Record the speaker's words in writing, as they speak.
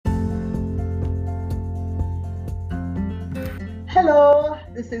Hello,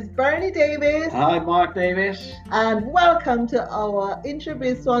 this is Bernie Davis. Hi, Mark Davis. And welcome to our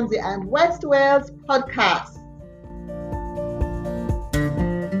Introbiz Swansea and West Wales podcast.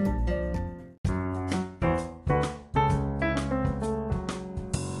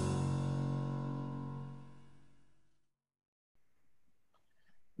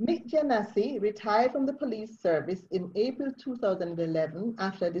 Mick Janassi retired from the police service in April 2011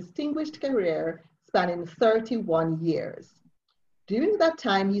 after a distinguished career spanning 31 years. During that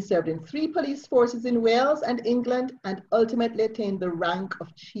time, he served in 3 police forces in Wales and England and ultimately attained the rank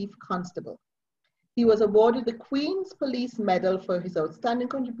of Chief Constable. He was awarded the Queen's Police Medal for his outstanding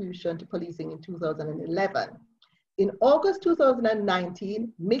contribution to policing in 2011. In August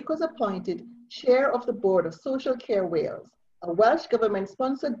 2019, Mick was appointed Chair of the Board of Social Care Wales, a Welsh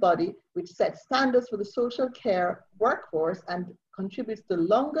government-sponsored body which sets standards for the social care workforce and contributes to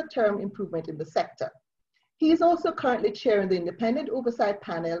longer-term improvement in the sector. He is also currently chairing the Independent Oversight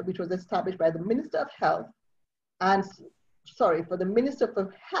Panel, which was established by the Minister for the Minister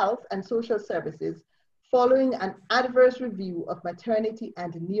for Health and Social Services, following an adverse review of maternity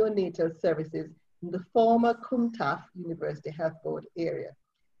and neonatal services in the former Cwm Taf University Health Board area.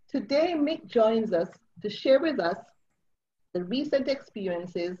 Today, Mick joins us to share with us the recent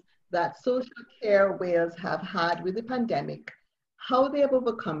experiences that Social Care Wales have had with the pandemic, how they have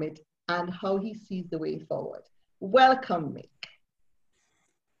overcome it, and how he sees the way forward. Welcome, Mick.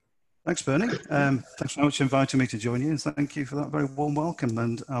 Thanks, Bernie. Thanks very much for inviting me to join you, and thank you for that very warm welcome,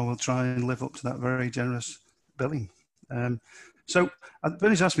 and I will try and live up to that very generous billing.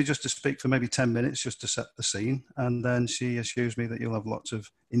 Bernie's asked me just to speak for maybe 10 minutes just to set the scene, and then she assures me that you'll have lots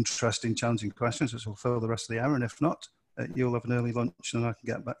of interesting, challenging questions which will fill the rest of the hour, and if not, you'll have an early lunch and I can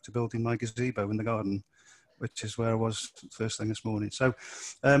get back to building my gazebo in the garden, which is where I was first thing this morning. So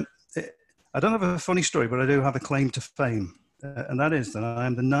I don't have a funny story, but I do have a claim to fame, and that is that I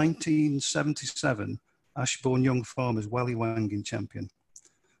am the 1977 Ashbourne Young Farmers Welly Wanging champion.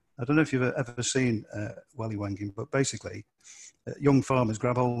 I don't know if you've ever seen welly wanging, but basically young farmers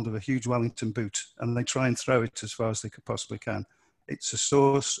grab hold of a huge Wellington boot and they try and throw it as far as they could possibly can. It's a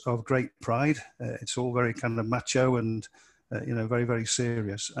source of great pride. It's all very kind of macho and, very, very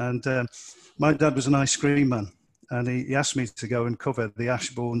serious. And my dad was an ice cream man, and he asked me to go and cover the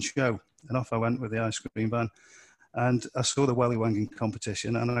Ashbourne show. And off I went with the ice cream van. And I saw the welly wanging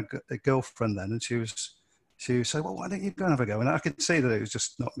competition, and I got a girlfriend then, and she would say, well, why don't you go and have a go? And I could see that it was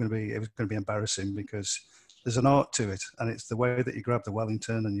just not going to be, it was going to be embarrassing because there's an art to it. And it's the way that you grab the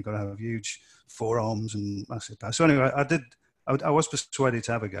Wellington and you've got to have huge forearms and massive power. So anyway, I was persuaded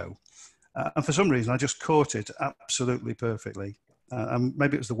to have a go. And for some reason, I just caught it absolutely perfectly.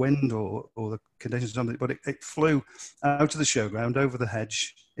 Maybe it was the wind or the conditions, but it flew out of the showground, over the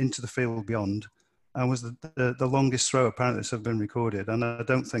hedge, into the field beyond, and was the longest throw apparently that's ever been recorded. And I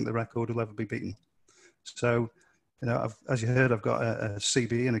don't think the record will ever be beaten. So, as you heard, I've got a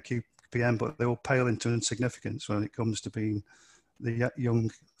CB and a QPM, but they all pale into insignificance when it comes to being the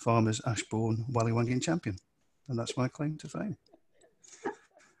young farmers Ashbourne Welly Wanging champion. And that's my claim to fame.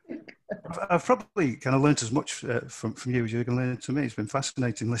 I've probably kind of learned as much from you as you're going to learn to me. It's been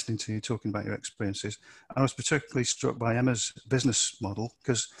fascinating listening to you talking about your experiences. And I was particularly struck by Emma's business model,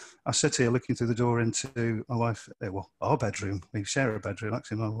 because I sit here looking through the door into my wife, our bedroom. We share a bedroom,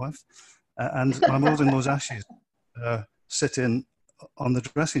 actually, my wife. And my mother-in-law's ashes sitting on the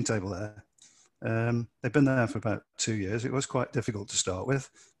dressing table there. They've been there for about 2 years. It was quite difficult to start with,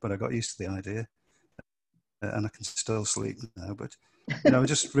 but I got used to the idea. And I can still sleep now, but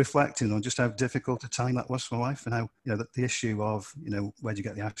just reflecting on just how difficult a time that was for my wife, and how the issue of where do you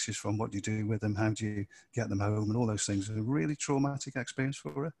get the ashes from, what do you do with them, how do you get them home, and all those things was a really traumatic experience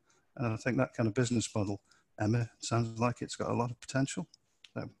for her. And I think that kind of business model, Emma, sounds like it's got a lot of potential.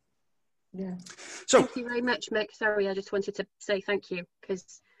 So, yeah. So thank you very much, Mick. Sorry, I just wanted to say thank you,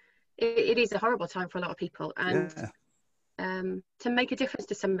 because it is a horrible time for a lot of people, and yeah. To make a difference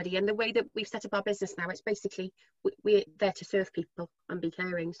to somebody, and the way that we've set up our business now, it's basically we're there to serve people and be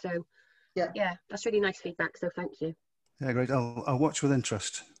caring. So yeah, that's really nice feedback, so thank you. Yeah, great. I'll watch with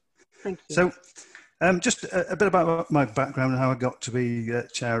interest. Thank you. So just a bit about my background and how I got to be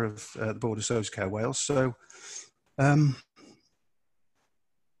chair of the Board of Social Care Wales. So I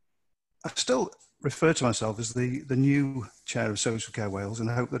still refer to myself as the new chair of Social Care Wales, and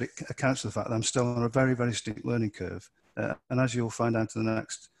I hope that it accounts for the fact that I'm still on a very, very steep learning curve. And as you'll find out in the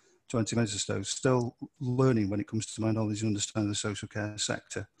next 20 minutes or so, still learning when it comes to my knowledge and understanding the social care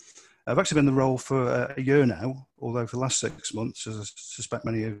sector. I've actually been in the role for a year now, although for the last 6 months, as I suspect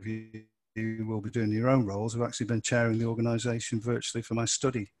many of you will be doing your own roles, I've actually been chairing the organisation virtually for my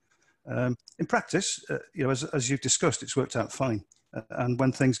study In practice, you know, as you've discussed, it's worked out fine. And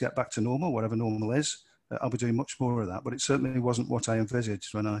when things get back to normal, whatever normal is, I'll be doing much more of that. But it certainly wasn't what I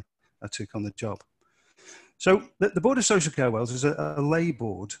envisaged when I took on the job. So the Board of Social Care Wales is a lay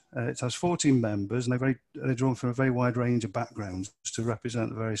board. It has 14 members, and they're drawn from a very wide range of backgrounds to represent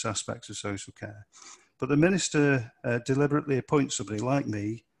the various aspects of social care. But the Minister deliberately appoints somebody like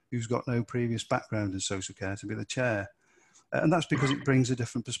me, who's got no previous background in social care, to be the chair. And that's because it brings a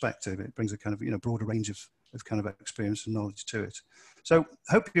different perspective. It brings a kind of, you know, broader range of kind of experience and knowledge to it. So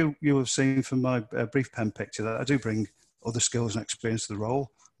I hope you have seen from my brief pen picture that I do bring other skills and experience to the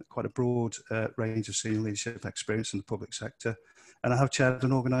role, quite a broad range of senior leadership experience in the public sector. And I have chaired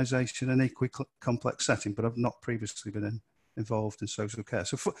an organisation in an equally complex setting, but I've not previously been involved in social care.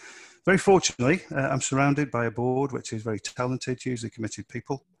 So very fortunately, I'm surrounded by a board which is very talented, hugely committed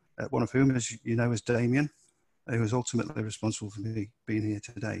people, one of whom, as you know, is Damien, who is ultimately responsible for me being here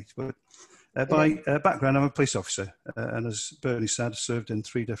today. But by background, I'm a police officer, and as Bernie said, served in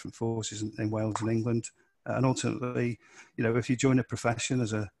 3 different forces in Wales and England. And ultimately, you know, if you join a profession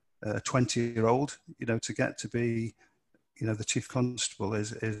as a 20-year-old, you know, to get to be, you know, the Chief Constable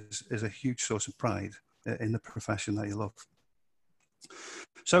is a huge source of pride in the profession that you love.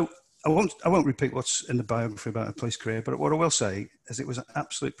 So I won't repeat what's in the biography about a police career, but what I will say is it was an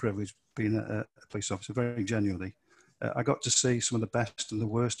absolute privilege being a police officer, very genuinely. I got to see some of the best and the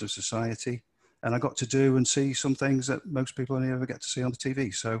worst of society, and I got to do and see some things that most people only ever get to see on the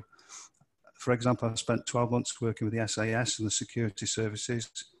TV. So, for example, I spent 12 months working with the SAS and the security services,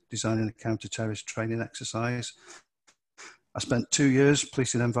 designing a counter-terrorist training exercise. I spent 2 years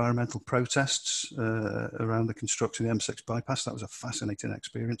policing environmental protests around the construction of the M6 bypass. That was a fascinating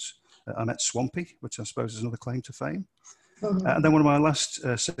experience. I met Swampy, which I suppose is another claim to fame. And then one of my last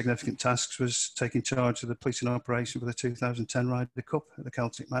significant tasks was taking charge of the policing operation for the 2010 Ryder Cup at the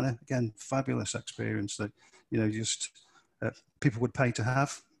Celtic Manor. Again, fabulous experience that, you know, just people would pay to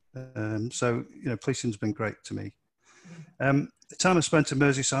have. So, you know, policing's been great to me. The time I spent in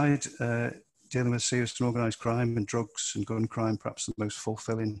Merseyside, dealing with serious and organised crime and drugs and gun crime, perhaps the most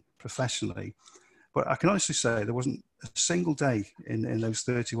fulfilling professionally. But I can honestly say there wasn't a single day in those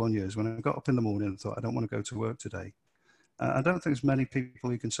 31 years when I got up in the morning and thought, I don't want to go to work today. I don't think there's many people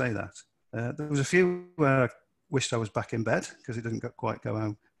who can say that. There was a few where I wished I was back in bed because it didn't quite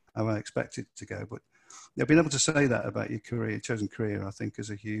go how I expected it to go. But yeah, being able to say that about your career, your chosen career, I think is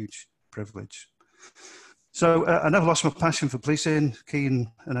a huge privilege. So I never lost my passion for policing,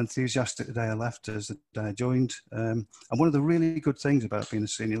 keen and enthusiastic the day I left as the day I joined. And one of the really good things about being a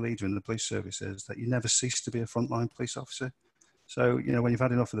senior leader in the police service is that you never cease to be a frontline police officer. So, you know, when you've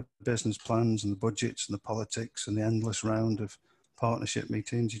had enough of the business plans and the budgets and the politics and the endless round of partnership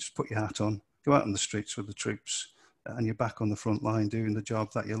meetings, you just put your hat on, go out on the streets with the troops, and you're back on the front line doing the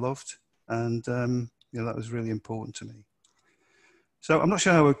job that you loved. And, you know, that was really important to me. So I'm not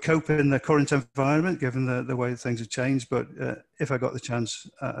sure how I would cope in the current environment, given the way things have changed, but if I got the chance,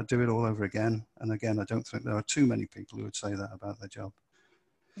 I'd do it all over again. And again, I don't think there are too many people who would say that about their job.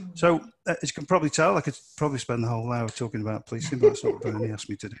 So as you can probably tell, I could probably spend the whole hour talking about policing, but that's not what Bernie asked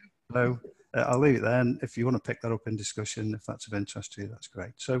me to do. So I'll leave it there. And if you want to pick that up in discussion, if that's of interest to you, that's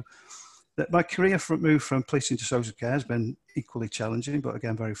great. So my career move from policing to social care has been equally challenging, but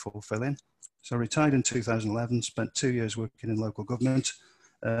again, very fulfilling. So I retired in 2011, spent 2 years working in local government,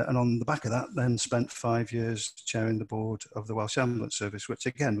 and on the back of that, then spent 5 years chairing the board of the Welsh Ambulance Service, which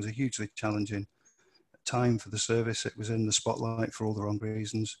again was a hugely challenging time for the service. It was in the spotlight for all the wrong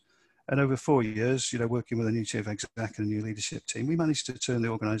reasons. And over 4 years, you know, working with a new chief exec and a new leadership team, we managed to turn the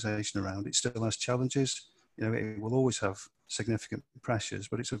organisation around. It still has challenges. You know, it will always have significant pressures,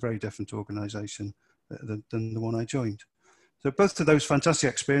 but it's a very different organisation than the one I joined. So both of those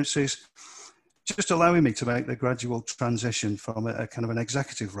fantastic experiences, just allowing me to make the gradual transition from a kind of an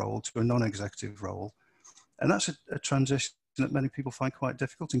executive role to a non-executive role. And that's a transition that many people find quite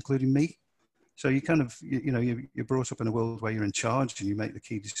difficult, including me. So you kind of, you know, you're brought up in a world where you're in charge and you make the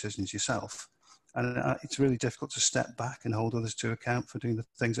key decisions yourself. And it's really difficult to step back and hold others to account for doing the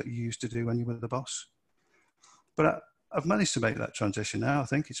things that you used to do when you were the boss. But I've managed to make that transition now. I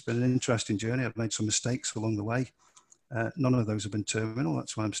think it's been an interesting journey. I've made some mistakes along the way. None of those have been terminal.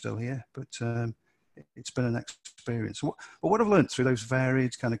 That's why I'm still here. But it's been an experience. But what I've learned through those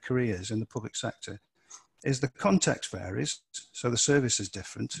varied kind of careers in the public sector is the context varies. So the service is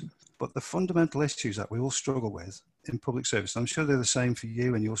different, but the fundamental issues that we all struggle with in public service, I'm sure they're the same for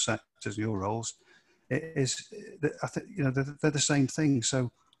you and your sectors and your roles, I think, you know, they're the same thing.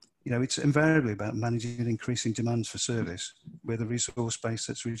 So, you know, it's invariably about managing increasing demands for service with a resource base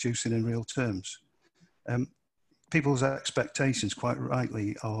that's reducing in real terms. people's expectations, quite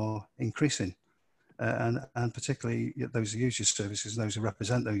rightly, are increasing. And particularly those who use your services, those who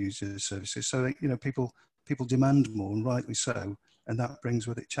represent those users' services. So, you know, people demand more, and rightly so, and that brings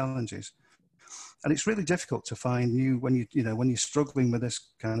with it challenges. And it's really difficult to find when you're struggling with this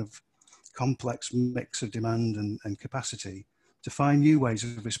kind of complex mix of demand and capacity, to find new ways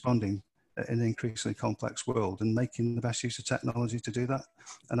of responding in an increasingly complex world and making the best use of technology to do that.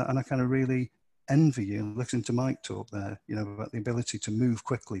 And I kind of really envy you listening to Mike talk there, you know, about the ability to move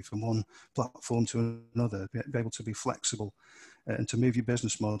quickly from one platform to another, be able to be flexible and to move your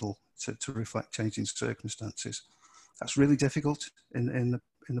business model to reflect changing circumstances. That's really difficult in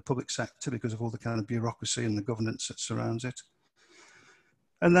the public sector because of all the kind of bureaucracy and the governance that surrounds it.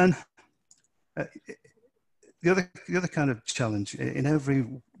 And then the other kind of challenge in every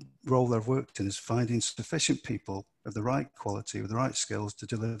role I've worked in is finding sufficient people of the right quality, with the right skills to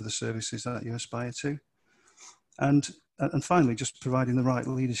deliver the services that you aspire to. And finally, just providing the right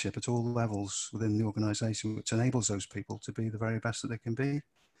leadership at all levels within the organisation, which enables those people to be the very best that they can be.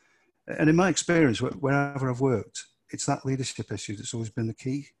 And in my experience, wherever I've worked, it's that leadership issue that's always been the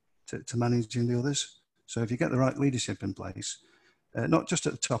key to managing the others. So if you get the right leadership in place, not just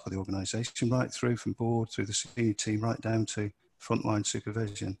at the top of the organisation, right through from board, through the senior team, right down to frontline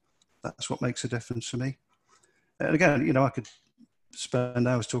supervision, that's what makes a difference for me. And again, you know, I could spend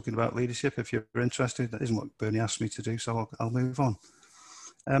hours talking about leadership if you're interested. That isn't what Bernie asked me to do, so I'll move on.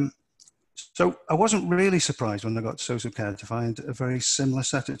 So I wasn't really surprised when I got to social care to find a very similar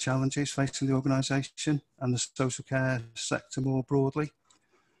set of challenges facing the organisation and the social care sector more broadly.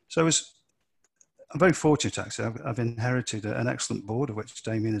 So I'm very fortunate, actually. I've inherited an excellent board, of which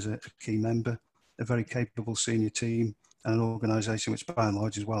Damien is a key member, a very capable senior team, and an organisation which by and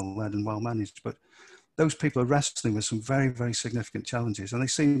large is well led and well managed. But those people are wrestling with some very, very significant challenges, and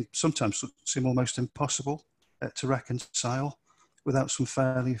they sometimes seem almost impossible to reconcile without some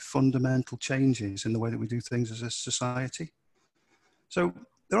fairly fundamental changes in the way that we do things as a society. So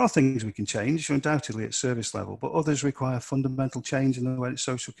there are things we can change, undoubtedly at service level, but others require fundamental change in the way that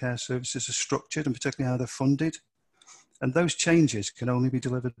social care services are structured, and particularly how they're funded. And those changes can only be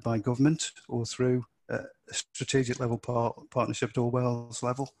delivered by government or through a strategic level partnership at all Wales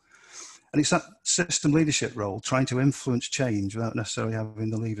level. And it's that system leadership role, trying to influence change without necessarily having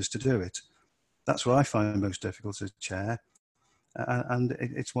the levers to do it. That's what I find most difficult as chair. And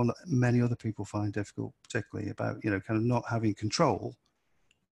it's one that many other people find difficult, particularly about, you know, kind of not having control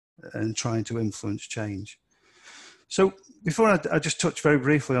and trying to influence change. So before I just touch very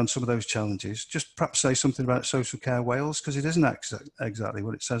briefly on some of those challenges, just perhaps say something about Social Care Wales, because it isn't exactly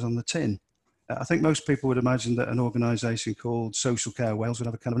what it says on the tin. I think most people would imagine that an organisation called Social Care Wales would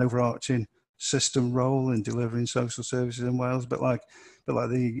have a kind of an overarching system role in delivering social services in Wales, but like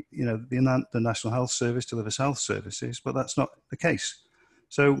the National Health Service delivers health services, but that's not the case.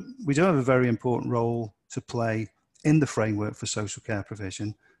 So we do have a very important role to play in the framework for social care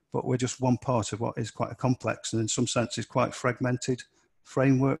provision, but we're just one part of what is quite a complex and in some senses quite fragmented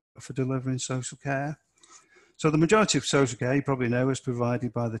framework for delivering social care. So the majority of social care, you probably know, is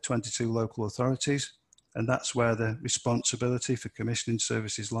provided by the 22 local authorities, and that's where the responsibility for commissioning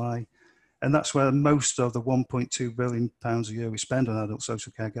services lie. And that's where most of the £1.2 billion a year we spend on adult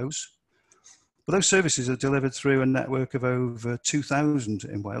social care goes. But those services are delivered through a network of over 2,000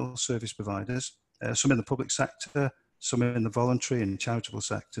 in Wales service providers, some in the public sector, some in the voluntary and charitable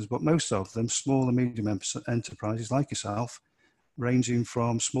sectors, but most of them small and medium enterprises like yourself, ranging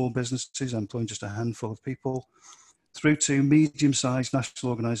from small businesses employing just a handful of people, through to medium-sized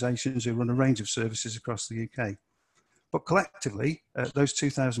national organisations who run a range of services across the UK. But collectively, those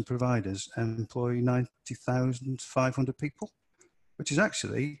 2,000 providers employ 90,500 people, which is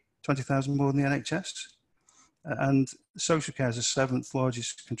actually 20,000 more than the NHS. And social care is the 7th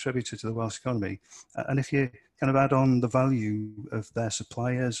largest contributor to the Welsh economy. And if you kind of add on the value of their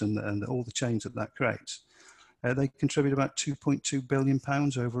suppliers and all the change that creates, they contribute about £2.2 billion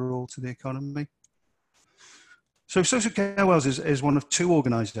overall to the economy. So Social Care Wales is one of 2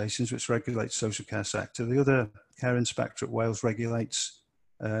 organisations which regulate the social care sector. The other Care Inspectorate Wales regulates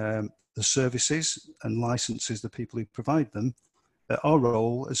the services and licenses the people who provide them. Our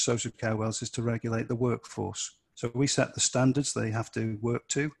role as Social Care Wales is to regulate the workforce. So we set the standards they have to work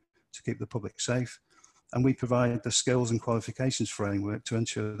to keep the public safe, and we provide the skills and qualifications framework to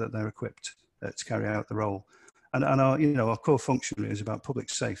ensure that they're equipped to carry out the role. And our core function is about public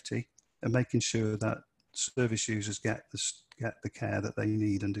safety and making sure that service users get the care that they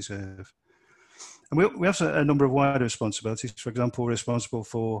need and deserve. And we have a number of wider responsibilities. For example, we're responsible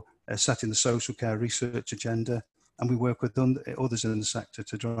for setting the social care research agenda, and we work with others in the sector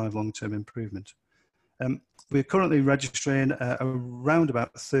to drive long-term improvement. We're currently registering around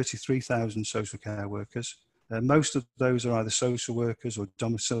about 33,000 social care workers. Most of those are either social workers or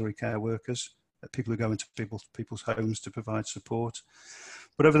domiciliary care workers, people who go into people's homes to provide support.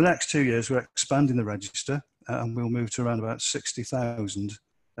 But over the next 2 years, we're expanding the register and we'll move to around about 60,000.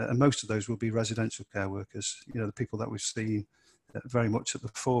 And most of those will be residential care workers, the people that we've seen very much at the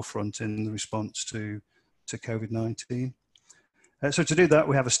forefront in the response to COVID-19. So to do that,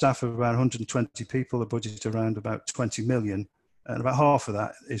 we have a staff of around 120 people, a budget around about 20 million, and about half of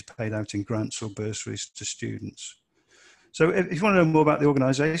that is paid out in grants or bursaries to students. So if you want to know more about the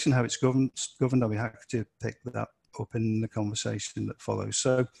organisation, how it's governed, I'll be happy to pick that up in the conversation that follows.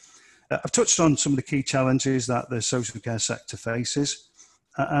 So I've touched on some of the key challenges that the social care sector faces.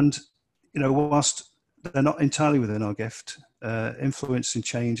 And, whilst they're not entirely within our gift, influencing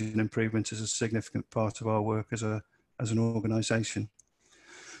change and improvement is a significant part of our work as an organisation.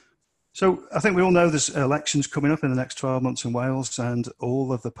 So I think we all know there's elections coming up in the next 12 months in Wales, and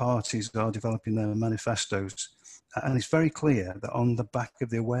all of the parties are developing their manifestos. And it's very clear that on the back of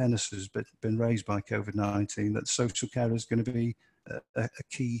the awareness has been raised by COVID-19, that social care is going to be a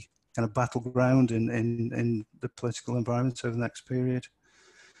key kind of battleground in the political environment over the next period.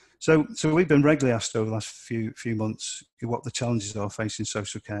 So we've been regularly asked over the last few months what the challenges are facing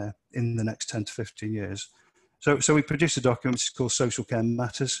social care in the next 10 to 15 years. So we produced a document which is called Social Care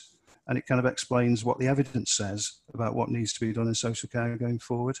Matters, and it kind of explains what the evidence says about what needs to be done in social care going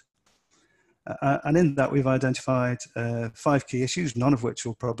forward. And in that, we've identified 5 key issues, none of which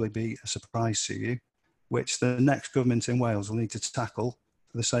will probably be a surprise to you, which the next government in Wales will need to tackle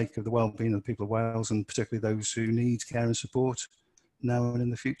for the sake of the well-being of the people of Wales, and particularly those who need care and support now and in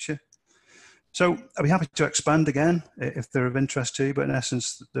the future. So I'll be happy to expand again if they're of interest to you, but in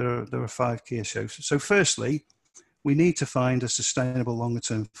essence, there are 5 key issues. So firstly, we need to find a sustainable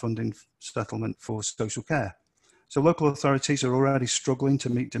longer-term funding settlement for social care. So local authorities are already struggling to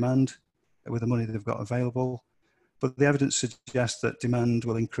meet demand with the money they've got available, but the evidence suggests that demand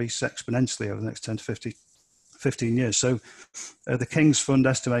will increase exponentially over the next 10 to 15 years. So the King's Fund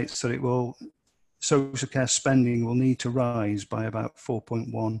estimates that social care spending will need to rise by about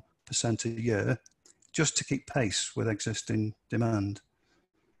 4.1% a year just to keep pace with existing demand.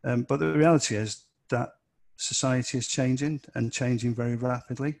 But the reality is that society is changing and changing very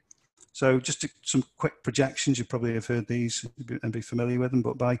rapidly. So just some quick projections, you probably have heard these and be familiar with them,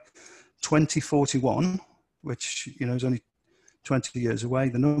 but by 2041, which is only 20 years away,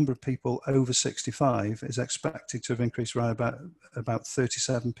 the number of people over 65 is expected to have increased around about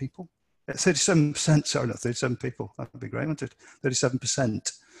 37 people. 37%, sorry, not 37 people, that would be great, wouldn't it?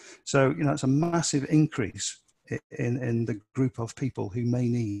 37%. So, it's a massive increase in the group of people who may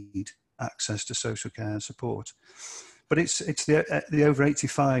need access to social care and support. But it's the over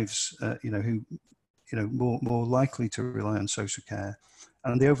 85s, who, more likely to rely on social care.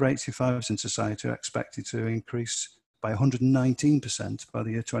 And the over 85s in society are expected to increase by 119% by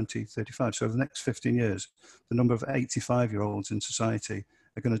the year 2035. So over the next 15 years, the number of 85-year-olds in society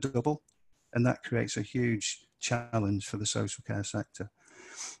are going to double. And that creates a huge challenge for the social care sector.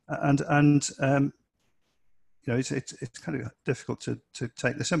 And it's kind of difficult to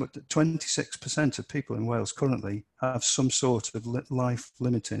take this in, but 26% of people in Wales currently have some sort of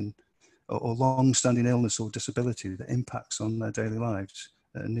life-limiting or long-standing illness or disability that impacts on their daily lives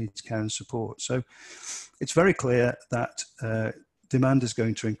and needs care and support. So it's very clear that demand is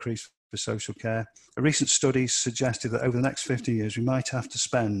going to increase for social care. A recent study suggested that over the next 15 years, we might have to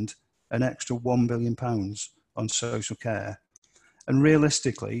spend an extra £1 billion on social care. And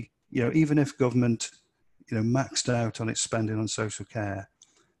realistically, even if government, maxed out on its spending on social care,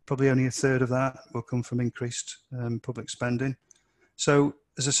 probably only a third of that will come from increased public spending. So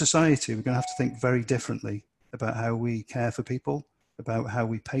as a society, we're going to have to think very differently about how we care for people, about how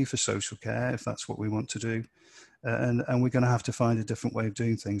we pay for social care, if that's what we want to do. And we're going to have to find a different way of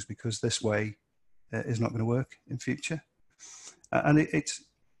doing things, because this way is not going to work in future. And it's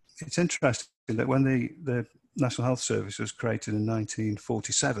interesting that when the National Health Service was created in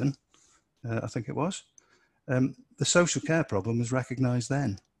 1947, I think it was, the social care problem was recognised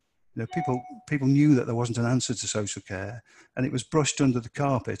then. People knew that there wasn't an answer to social care, and it was brushed under the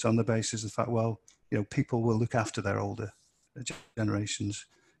carpet on the basis of the fact, well, people will look after their older generations.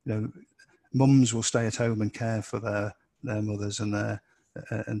 Mums will stay at home and care for their mothers and their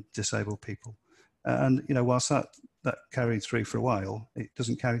and disabled people. And whilst that carried through for a while, it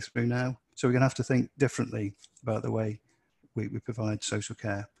doesn't carry through now. So we're going to have to think differently about the way we provide social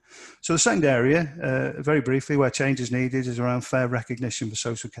care. So the second area, very briefly, where change is needed is around fair recognition for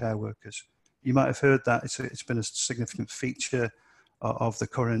social care workers. You might have heard that it's been a significant feature of the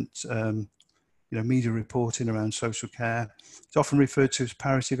current media reporting around social care. It's often referred to as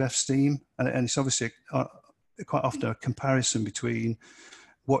parity of esteem, and it's obviously quite often a comparison between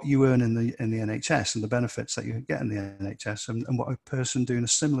what you earn in the NHS and the benefits that you get in the NHS and what a person doing a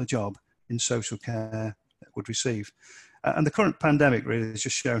similar job in social care would receive. And the current pandemic really has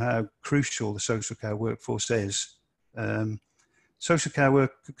just shown how crucial the social care workforce is. Social care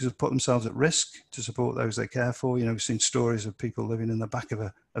workers have put themselves at risk to support those they care for. We've seen stories of people living in the back of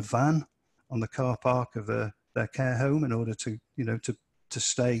a van on the car park of their care home in order to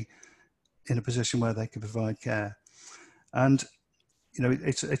stay in a position where they can provide care. And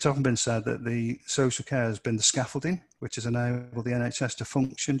it's often been said that the social care has been the scaffolding which has enabled the NHS to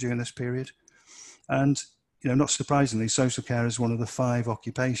function during this period. And not surprisingly, social care is one of the 5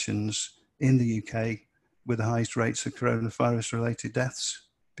 occupations in the UK with the highest rates of coronavirus-related deaths,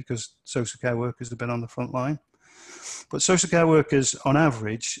 because social care workers have been on the front line. But social care workers, on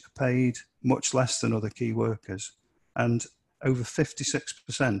average, are paid much less than other key workers, and over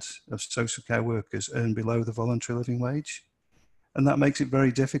 56% of social care workers earn below the voluntary living wage. And that makes it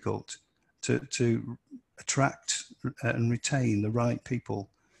very difficult to attract and retain the right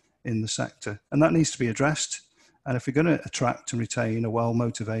people in the sector. And that needs to be addressed. And if we're going to attract and retain a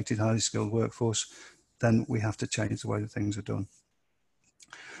well-motivated, highly skilled workforce, then we have to change the way that things are done.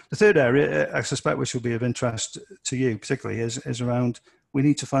 The third area, I suspect, which will be of interest to you particularly, is around we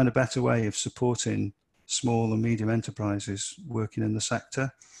need to find a better way of supporting small and medium enterprises working in the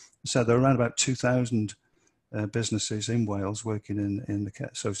sector. So there are around about 2,000 businesses in Wales working in the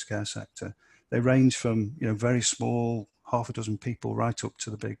social care sector. They range from very small, half a dozen people, right up to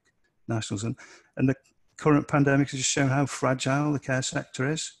the big nationals. And the current pandemic has just shown how fragile the care sector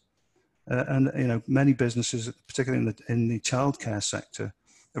is. And many businesses, particularly in the childcare sector,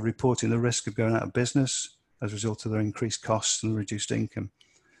 are reporting the risk of going out of business as a result of their increased costs and reduced income.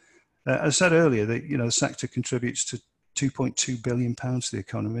 As I said earlier, the sector contributes to £2.2 billion to the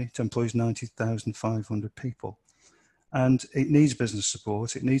economy. It employs 90,500 people. And it needs business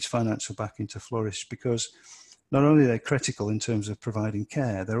support, it needs financial backing to flourish, because not only are they critical in terms of providing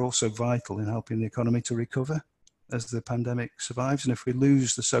care, they're also vital in helping the economy to recover as the pandemic survives. And if we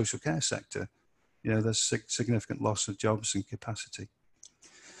lose the social care sector, there's significant loss of jobs and capacity.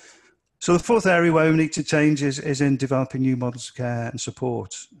 So the fourth area where we need to change is in developing new models of care and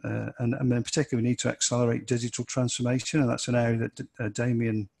support. And in particular, we need to accelerate digital transformation. And that's an area that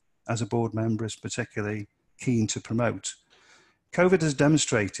Damien, as a board member, is particularly keen to promote. COVID has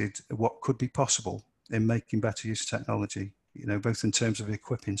demonstrated what could be possible in making better use of technology, both in terms of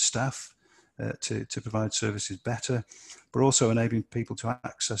equipping staff to provide services better, but also enabling people to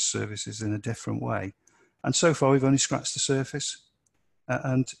access services in a different way. And so far, we've only scratched the surface.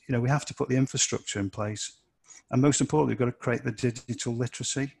 And we have to put the infrastructure in place. And most importantly, we've got to create the digital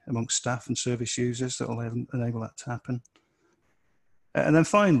literacy amongst staff and service users that will enable that to happen. And then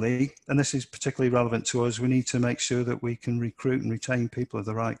finally, and this is particularly relevant to us, we need to make sure that we can recruit and retain people of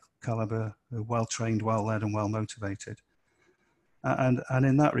the right calibre, well-trained, well-led and well-motivated. And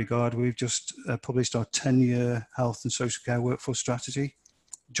in that regard, we've just published our 10-year health and social care workforce strategy,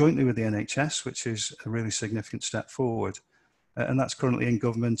 jointly with the NHS, which is a really significant step forward. And that's currently in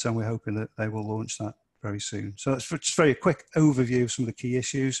government, and we're hoping that they will launch that very soon. So that's just very quick overview of some of the key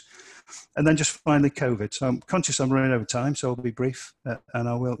issues. And then just finally, COVID. So I'm conscious I'm running over time, so I'll be brief, and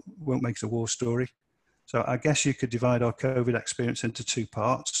I won't make it a war story. So I guess you could divide our COVID experience into 2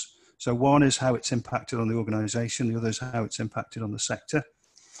 parts. So one is how it's impacted on the organisation, the other is how it's impacted on the sector.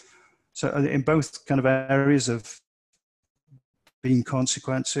 So in both kind of areas of being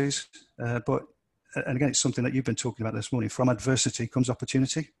consequences, but and again, it's something that you've been talking about this morning, from adversity comes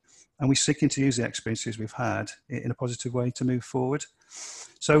opportunity. And we're seeking to use the experiences we've had in a positive way to move forward.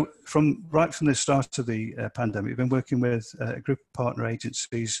 So right from the start of the pandemic, we've been working with a group of partner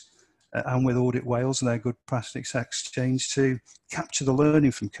agencies and with Audit Wales and their good practice exchange to capture the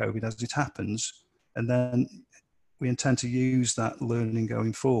learning from COVID as it happens. And then we intend to use that learning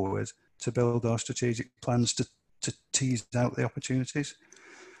going forward to build our strategic plans to tease out the opportunities.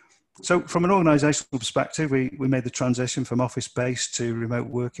 So from an organisational perspective, we made the transition from office-based to remote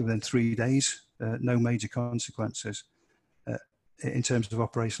working within 3 days, no major consequences in terms of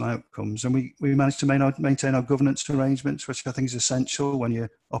operational outcomes. And we managed to maintain our governance arrangements, which I think is essential when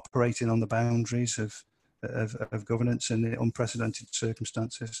you're operating on the boundaries of governance in the unprecedented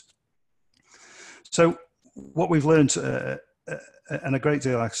circumstances. So what we've learned, and a great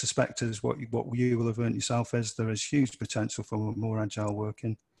deal I suspect is what you will have learned yourself, is there is huge potential for more agile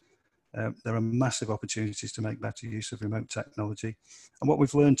working. There are massive opportunities to make better use of remote technology. And what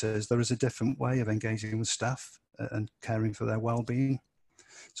we've learned is there is a different way of engaging with staff and caring for their well-being.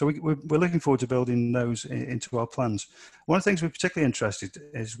 So we're looking forward to building those into our plans. One of the things we're particularly interested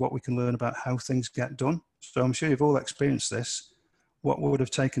in is what we can learn about how things get done. So I'm sure you've all experienced this. What would have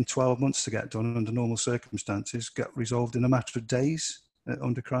taken 12 months to get done under normal circumstances got resolved in a matter of days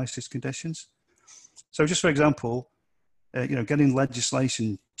under crisis conditions. So just for example, getting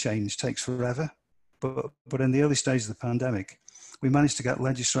legislation changed takes forever, but in the early stages of the pandemic, we managed to get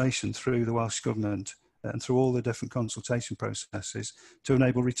legislation through the Welsh Government and through all the different consultation processes to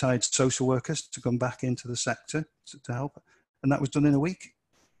enable retired social workers to come back into the sector to help. And that was done in a week.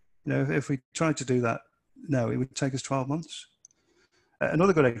 If we tried to do that now, it would take us 12 months.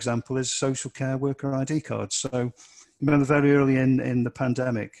 Another good example is social care worker ID cards. So remember very early in the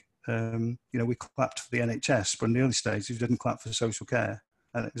pandemic, we clapped for the NHS, but in the early stages, we didn't clap for social care.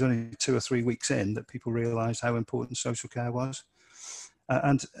 And it was only 2 or 3 weeks in that people realised how important social care was.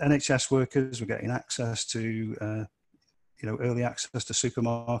 And NHS workers were getting access to, early access to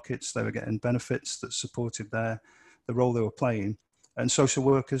supermarkets. They were getting benefits that supported the role they were playing. And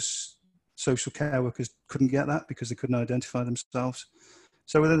social care workers couldn't get that because they couldn't identify themselves.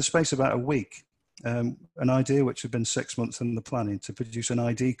 So within the space of about a week, an idea which had been 6 months in the planning to produce an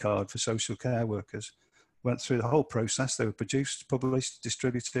ID card for social care workers went through the whole process. They were produced, published,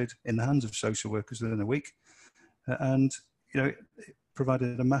 distributed in the hands of social workers within a week. And, it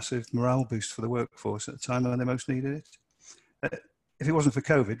provided a massive morale boost for the workforce at the time when they most needed it. If it wasn't for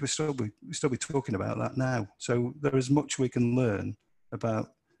COVID, we'd still be talking about that now. So there is much we can learn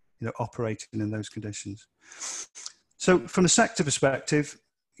about, operating in those conditions. So from a sector perspective,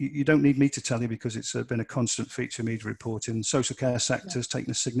 you don't need me to tell you because it's been a constant feature of media reporting. Social care sector has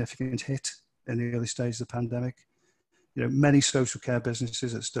taken a significant hit in the early stages of the pandemic. Many social care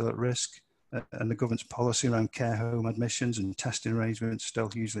businesses are still at risk, and the government's policy around care home admissions and testing arrangements still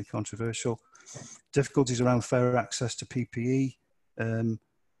hugely controversial. Difficulties around fair access to PPE,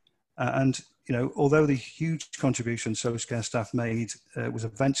 although the huge contribution social care staff made was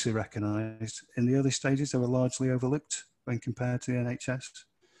eventually recognised, in the early stages they were largely overlooked when compared to the NHS.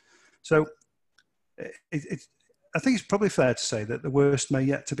 So I think it's probably fair to say that the worst may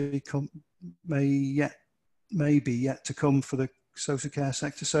be yet to come for the social care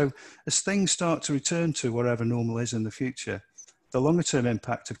sector. So as things start to return to whatever normal is in the future, the longer term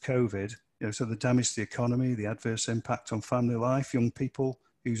impact of COVID, so the damage to the economy, the adverse impact on family life, young people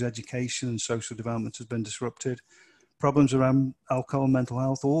whose education and social development has been disrupted, problems around alcohol and mental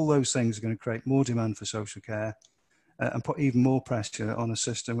health, all those things are going to create more demand for social care and put even more pressure on a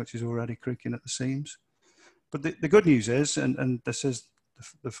system which is already creaking at the seams. But the good news is, and this is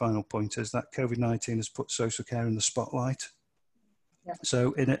the final point, is that COVID-19 has put social care in the spotlight. Yeah.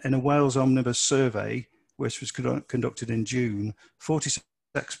 So in a Wales Omnibus survey, which was conducted in June, 46%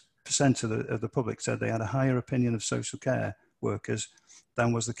 of the public said they had a higher opinion of social care workers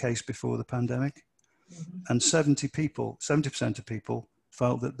than was the case before the pandemic. Mm-hmm. And 70% of people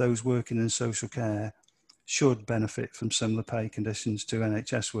felt that those working in social care should benefit from similar pay conditions to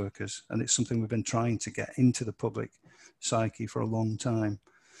NHS workers. And it's something we've been trying to get into the public psyche for a long time.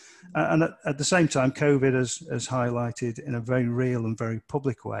 And at the same time, COVID has highlighted in a very real and very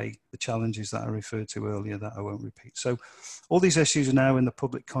public way the challenges that I referred to earlier that I won't repeat. So all these issues are now in the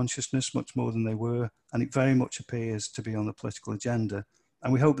public consciousness much more than they were, and it very much appears to be on the political agenda.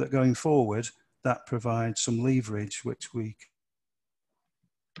 And we hope that going forward, that provides some leverage which we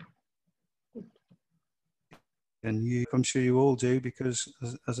can use. I'm sure you all do, because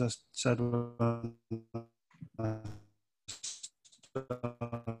as I said,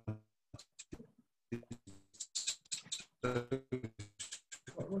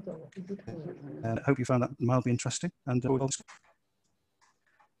 I hope you found that mildly interesting. And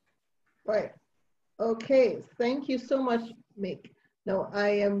right. Okay. Thank you so much, Mick. Now I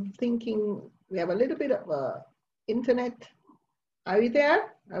am thinking we have a little bit of internet. Are we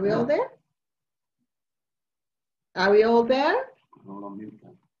there? Are we all there? Are we all there?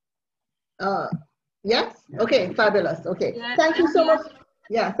 Yes. Okay. Fabulous. Okay. Yeah, thank you so much.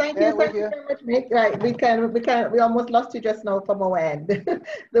 Yeah, thank you very much, Mick. Right, we almost lost you just now from our end.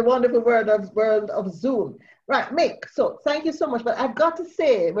 The wonderful world of Zoom. Right, Mick, so thank you so much. But I've got to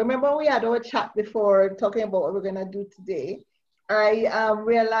say, remember we had our chat before talking about what we're gonna do today. I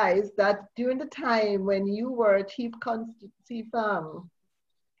realized that during the time when you were chief constable, is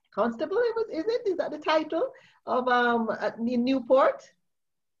that the title of in Newport?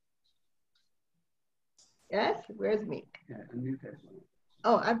 Yes, where's Mick? Yeah, Newport.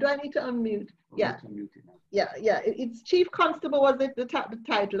 Oh, do I need to unmute? Yeah. Yeah. It's Chief Constable, was it the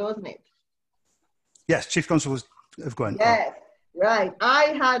title, wasn't it? Yes, Chief Constable of Gwent. Yes. Right.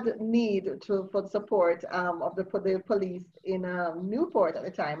 I had need for support of the police in Newport at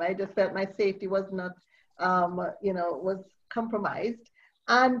the time. I just felt my safety was not, was compromised.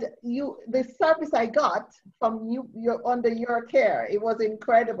 And the service I got from under your care, it was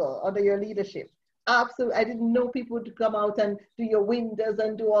incredible under your leadership. Absolutely. I didn't know people would come out and do your windows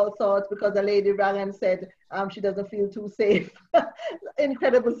and do all sorts because the lady rang and said she doesn't feel too safe.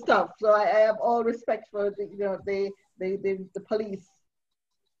 Incredible stuff. So I have all respect for the police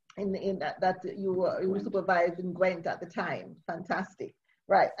in that you supervised in Gwent at the time. Fantastic.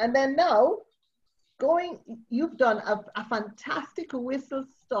 Right. And then now you've done a fantastic whistle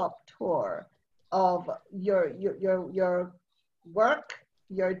stop tour of your work,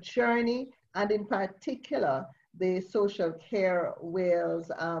 your journey, and in particular, the Social Care Wales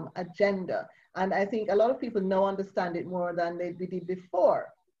agenda. And I think a lot of people now understand it more than they did before.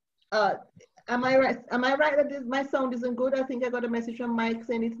 Am I right? Am I right that my sound isn't good? I think I got a message from Mike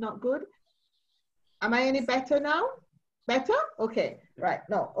saying it's not good. Am I any better now? Better? Okay, right.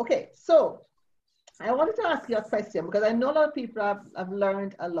 No, okay. So I wanted to ask you a question because I know a lot of people have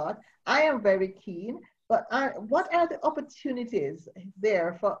learned a lot. I am very keen, but what are the opportunities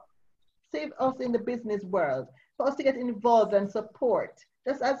there for, say, us in the business world, for us to get involved and support,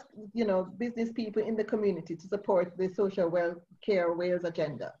 just as, business people in the community to support the Social Care Wales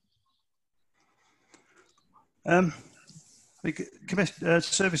agenda?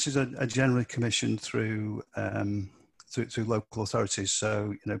 Services are generally commissioned through local authorities.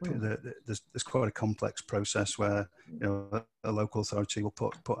 So, there's quite a complex process where, a local authority will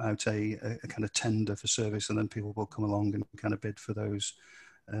put out a kind of tender for service, and then people will come along and kind of bid for those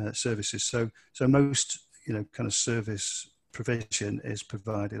services. So most, kind of service provision is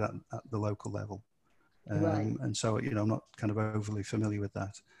provided at the local level. Right. And so, I'm not kind of overly familiar with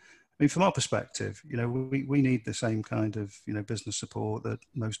that. I mean, from our perspective, we need the same kind of, business support that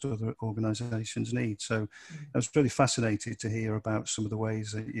most other organisations need. So I was really fascinated to hear about some of the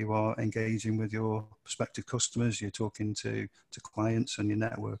ways that you are engaging with your prospective customers, you're talking to clients and you're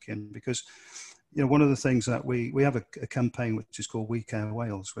networking, because, one of the things that we have a campaign which is called We Care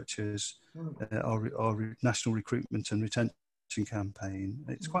Wales, which is our national recruitment and retention campaign.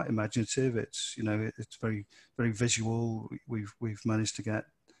 It's quite imaginative. It's, it's very, very visual. We've managed to get,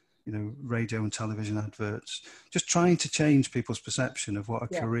 radio and television adverts, just trying to change people's perception of what a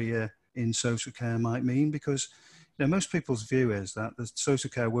career in social care might mean, because most people's view is that the social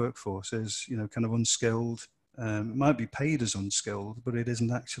care workforce is kind of unskilled. It might be paid as unskilled, but it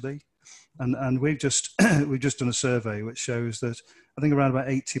isn't actually. And we've just done a survey which shows that I think around about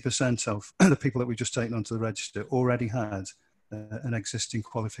 80% of the people that we've just taken onto the register already had an existing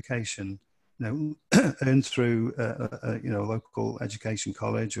qualification, earned through a local education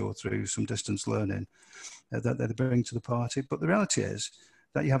college or through some distance learning that they bring to the party. But the reality is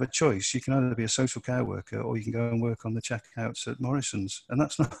that you have a choice. You can either be a social care worker or you can go and work on the checkouts at Morrison's. And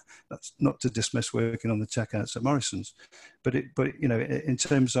that's not to dismiss working on the checkouts at Morrison's, but in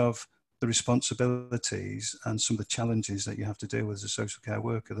terms of the responsibilities and some of the challenges that you have to deal with as a social care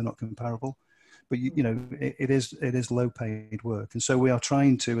worker, they're not comparable. But it is low paid work, and so we are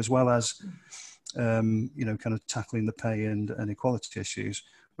trying to, as well as kind of tackling the pay and equality issues,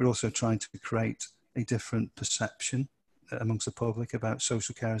 we're also trying to create a different perception amongst the public about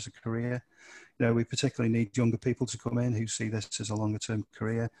social care as a career. We particularly need younger people to come in who see this as a longer term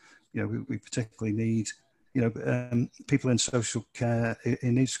career. We particularly need people in social care,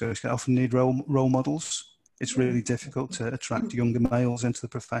 in social care often need role models. It's really difficult to attract younger males into the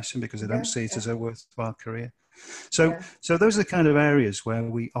profession because they don't see it as a worthwhile career. So those are the kind of areas where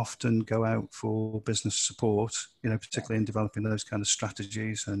we often go out for business support, particularly in developing those kind of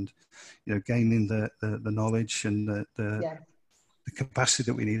strategies and, gaining the knowledge and the capacity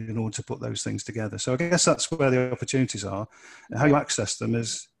that we need in order to put those things together. So I guess that's where the opportunities are. And how you access them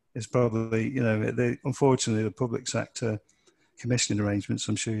is probably, unfortunately, the public sector commissioning arrangements,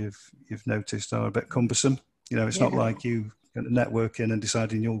 I'm sure you've noticed, are a bit cumbersome. It's not like you networking and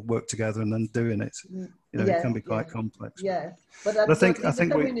deciding you'll work together and then doing it. It can be quite complex. Yes, but I think the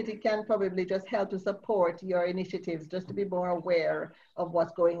community can probably just help to support your initiatives, just to be more aware of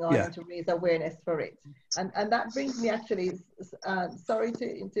what's going on and to raise awareness for it. And that brings me actually, sorry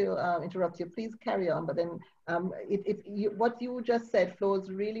to interrupt you, please carry on, but then what you just said flows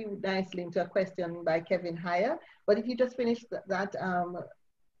really nicely into a question by Kevin Heyer. But if you just finish that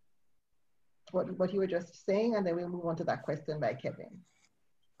what you were just saying, and then we'll move on to that question by Kevin.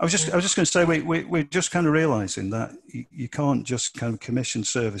 I was just going to say, we're just kind of realising that you can't just kind of commission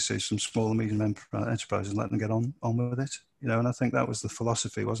services from small and medium enterprises and let them get on with it. And I think that was the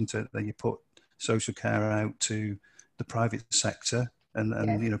philosophy, wasn't it? That you put social care out to the private sector, and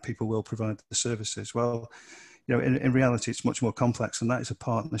yes. you know, people will provide the services. Well, you know, in reality, it's much more complex than that. It's a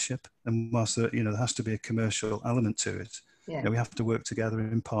partnership, and whilst there, you know, there has to be a commercial element to it, yeah. you know, we have to work together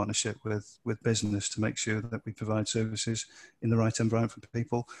in partnership with business to make sure that we provide services in the right environment for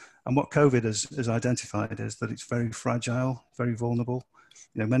people. And what COVID has identified is that it's very fragile, very vulnerable.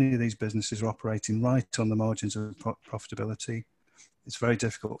 You know, many of these businesses are operating right on the margins of profitability. It's very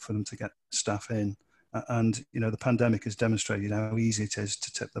difficult for them to get staff in. And, you know, the pandemic has demonstrated how easy it is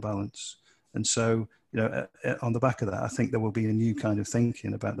to tip the balance. And so, you know, on the back of that, I think there will be a new kind of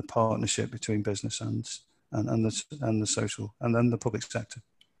thinking about the partnership between business and the social and then the public sector.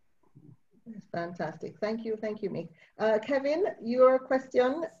 That's fantastic. Thank you, Mick. Kevin, your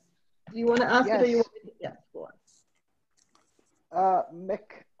question, do you want to ask it or you want to? Yes, go on.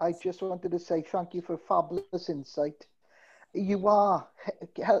 Mick, I just wanted to say thank you for fabulous insight. You are,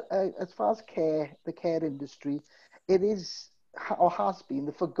 as far as the care industry, it is or has been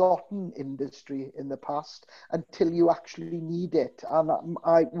the forgotten industry in the past until you actually need it. And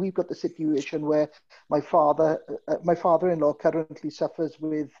we've got the situation where my father-in-law currently suffers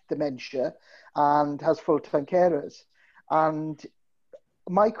with dementia and has full-time carers. And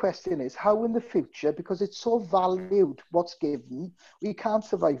my question is, how in the future, because it's so valued, what's given, we can't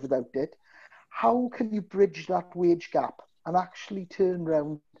survive without it, how can you bridge that wage gap and actually turn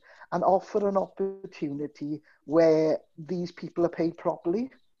around and offer an opportunity where these people are paid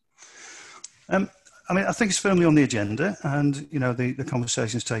properly? I mean, I think it's firmly on the agenda, and you know, the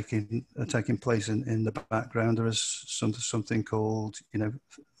conversations taking place in the background. There is something called, you know,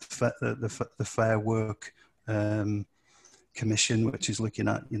 the Fair Work Commission, which is looking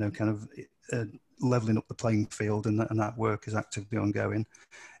at, you know, kind of leveling up the playing field, and that work is actively ongoing.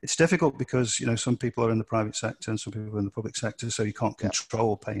 It's difficult because, you know, some people are in the private sector and some people are in the public sector, so you can't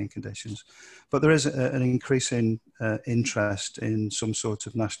control paying conditions. But there is an increasing interest in some sort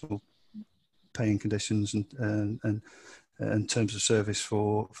of national paying conditions and in terms of service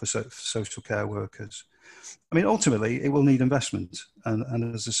for social care workers. I mean, ultimately, it will need investment,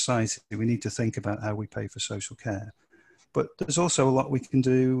 and as a society, we need to think about how we pay for social care. But there's also a lot we can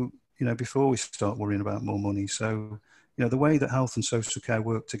do, you know, before we start worrying about more money. So, you know, the way that health and social care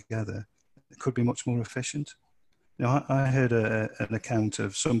work together could be much more efficient. You know, I heard an account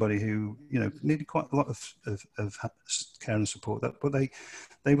of somebody who, you know, needed quite a lot of care and support, but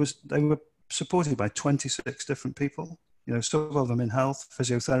they were supported by 26 different people. You know, some of them in health,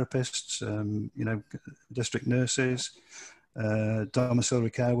 physiotherapists, you know, district nurses,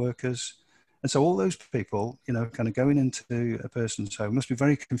 domiciliary care workers. And so all those people, you know, kind of going into a person's home must be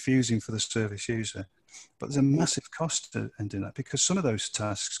very confusing for the service user. But there's a massive cost in doing that, because some of those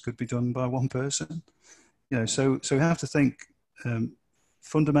tasks could be done by one person. You know, so we have to think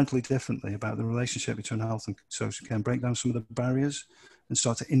fundamentally differently about the relationship between health and social care, and break down some of the barriers and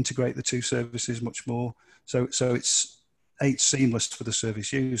start to integrate the two services much more. So it's seamless for the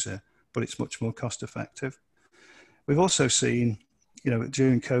service user, but it's much more cost effective. We've also seen, you know,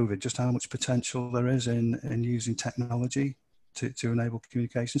 during COVID, just how much potential there is in using technology to enable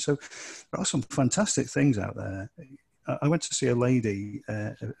communication. So there are some fantastic things out there. I went to see a lady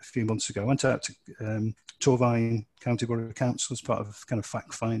a few months ago. I went out to Torvine County Borough Council as part of kind of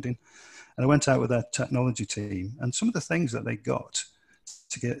fact finding. And I went out with their technology team, and some of the things that they got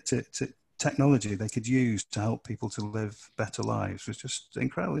to get to technology they could use to help people to live better lives was just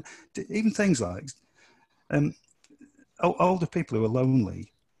incredible. Even things like older people who are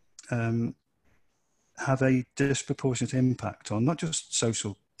lonely have a disproportionate impact on not just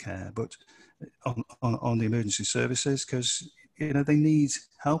social care, but on the emergency services, because, you know, they need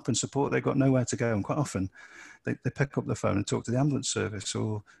help and support. They've got nowhere to go, and quite often they pick up the phone and talk to the ambulance service,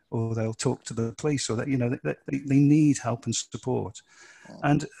 or they'll talk to the police, or that, you know, they need help and support.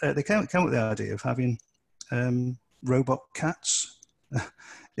 And they came up with the idea of having robot cats.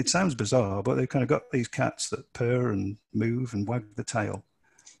 It sounds bizarre, but they've kind of got these cats that purr and move and wag the tail.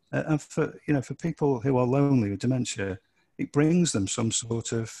 And for people who are lonely with dementia, it brings them some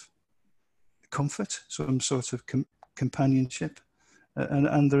sort of comfort, some sort of companionship.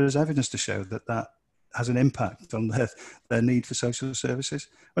 And there is evidence to show that has an impact on their need for social services.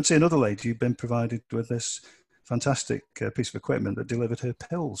 I'd say another lady who'd been provided with this fantastic piece of equipment that delivered her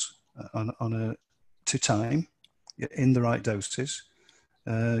pills to time in the right doses.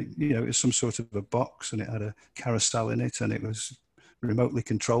 You know, it was some sort of a box, and it had a carousel in it, and it was remotely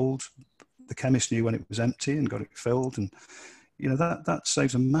controlled. The chemist knew when it was empty and got it filled, and you know, that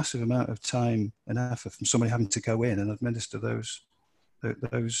saves a massive amount of time and effort from somebody having to go in and administer that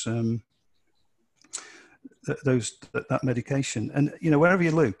medication. And you know, wherever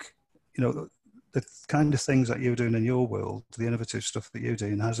you look, you know, the kind of things that you're doing in your world, the innovative stuff that you're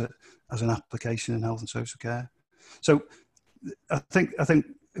doing, has an application in health and social care. So I think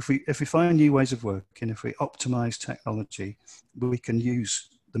if we find new ways of working, if we optimize technology, we can use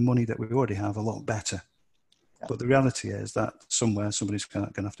the money that we already have a lot better. Yeah. But the reality is that somewhere somebody's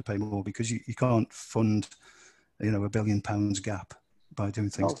going to have to pay more, because you can't fund, £1 billion gap by doing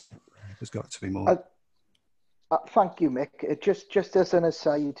things. Oh. There's got to be more. Thank you, Mick. Just as an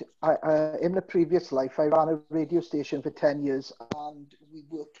aside, in the previous life, I ran a radio station for 10 years, and we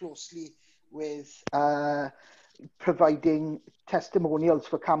worked closely with providing testimonials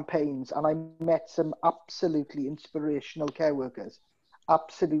for campaigns, and I met some absolutely inspirational care workers.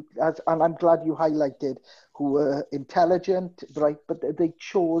 Absolutely, and I'm glad you highlighted, who were intelligent, right, but they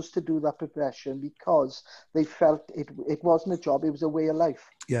chose to do that profession because they felt it wasn't a job, it was a way of life.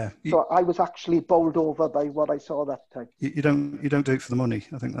 Yeah. So I was actually bowled over by what I saw that time. You don't do it for the money.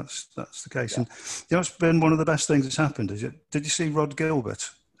 I think that's the case. Yeah. And it's been one of the best things that's happened. Did you see Rod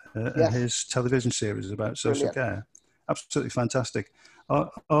Gilbert and his television series about social care? Absolutely fantastic.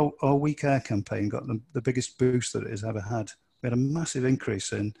 Our We Care campaign got the biggest boost that it has ever had. We had a massive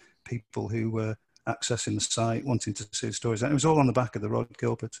increase in people who were accessing the site, wanting to see the stories. And it was all on the back of the Rod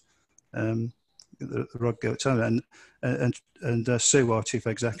Gilbert, and Sue, our chief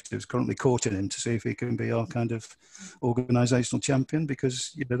executive, is currently courting him to see if he can be our kind of organisational champion,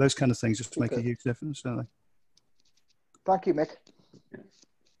 because those kind of things just make a huge difference, don't they? Thank you, Mick.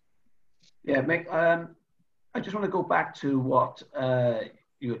 Yeah, Mick. I just want to go back to what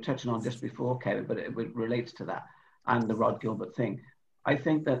you were touching on just before, Kevin, but it relates to that and the Rod Gilbert thing. I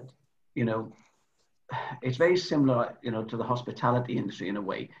think that, it's very similar, to the hospitality industry in a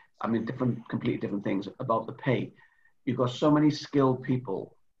way. I mean, completely different things about the pay. You've got so many skilled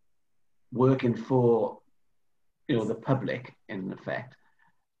people working for, the public in effect,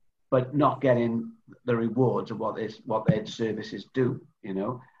 but not getting the rewards of what their services do,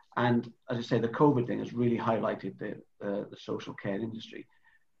 And as I say, the COVID thing has really highlighted the social care industry.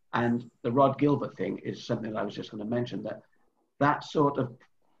 And the Rod Gilbert thing is something that I was just going to mention, that sort of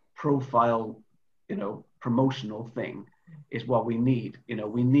profile, promotional thing is what we need.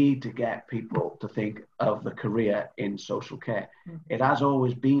 We need to get people to think of the career in social care. It has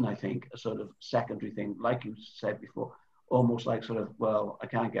always been, I think, a sort of secondary thing, like you said before, almost like sort of, well, I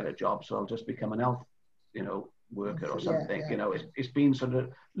can't get a job, so I'll just become an health, worker or something. It's been sort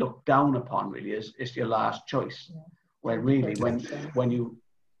of looked down upon, really, as it's your last choice. Where really, when you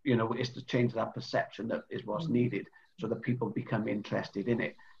it's to change that perception that is what's needed, so that people become interested in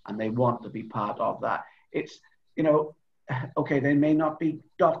it and they want to be part of that. It's, okay, they may not be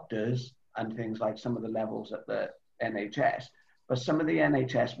doctors and things like some of the levels at the NHS, but some of the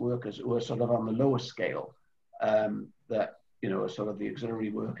NHS workers who are sort of on the lower scale, that, are sort of the auxiliary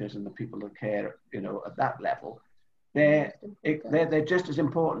workers and the people who care, at that level, they're just as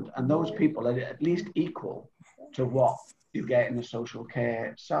important. And those people are at least equal to what you get in the social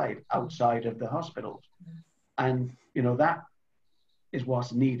care side outside of the hospitals. And, that is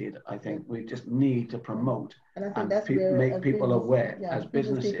what's needed. I think we just need to promote and make people aware as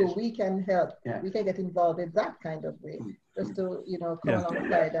businesses. People, we can help. We can get involved in that kind of way, just to, come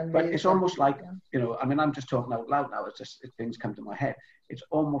alongside. And but it's almost like, I mean, I'm just talking out loud now. It's just things come to my head. It's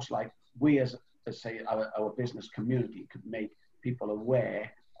almost like we as say, our business community could make people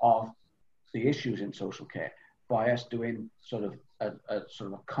aware of the issues in social care by us doing sort of a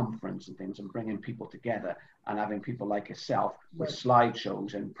conference and things, and bringing people together and having people like yourself with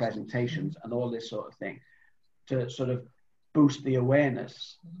slideshows and presentations and all this sort of thing to sort of boost the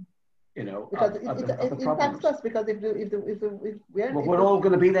awareness, because it impacts us, because if we're all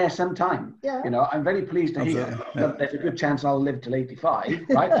going to be there sometime. I'm very pleased to hear that there's a good chance I'll live till 85,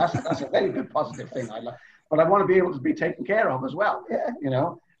 right? That's a very good positive thing. But I want to be able to be taken care of as well,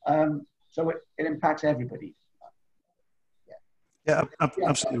 so it impacts everybody. Yeah,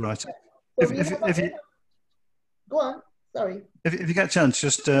 absolutely right. If you go on, sorry. If you get a chance,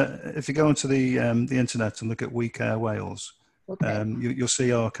 just if you go onto the internet and look at We Care Wales, you'll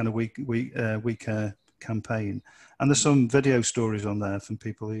see our kind of We Care campaign, and there's some video stories on there from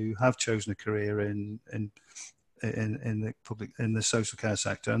people who have chosen a career in the social care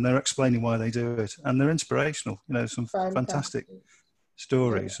sector, and they're explaining why they do it, and they're inspirational. Some fantastic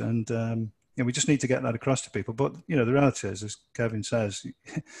stories, and we just need to get that across to people. But the reality is, as Kevin says,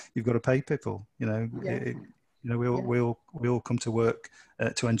 you've got to pay people. We all come to work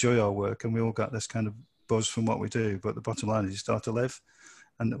to enjoy our work, and we all got this kind of buzz from what we do. But the bottom line is, you start to live,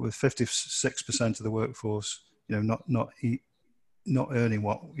 and with 56% of the workforce, not earning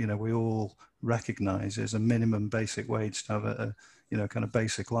what we all recognise as a minimum basic wage to have a kind of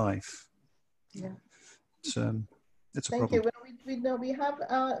basic life. Yeah. It's a Thank problem. you. Well, we know we have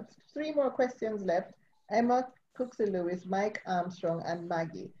 3 more questions left. Emma Cookson-Lewis, Mike Armstrong, and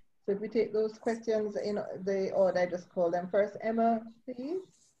Maggie. So if we take those questions in the order I just called them first. Emma, please.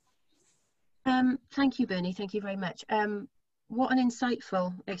 Thank you, Bernie. Thank you very much. What an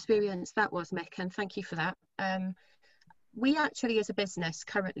insightful experience that was, Mick, and thank you for that. We actually, as a business,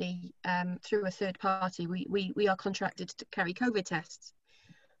 currently, through a third party, we are contracted to carry COVID tests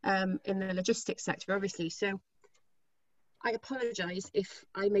in the logistics sector, obviously. So I apologise if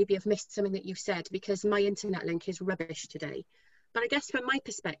I maybe have missed something that you've said, because my internet link is rubbish today. But I guess from my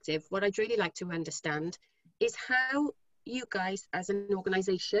perspective, what I'd really like to understand is how you guys as an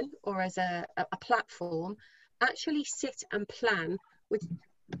organisation or as a platform actually sit and plan with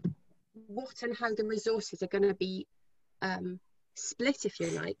what and how the resources are going to be split, if you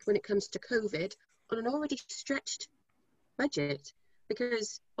like, when it comes to COVID on an already stretched budget.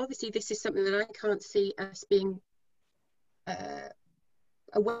 Because obviously this is something that I can't see us being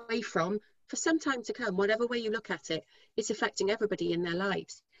away from for some time to come. Whatever way you look at it, it's affecting everybody in their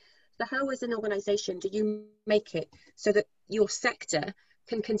lives. So how, as an organisation, do you make it so that your sector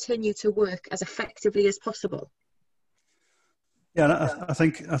can continue to work as effectively as possible? Yeah, I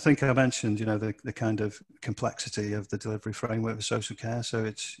think I mentioned, you know, the kind of complexity of the delivery framework for social care. So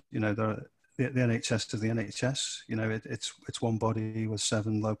it's, you know, the NHS to the NHS, you know, it's one body with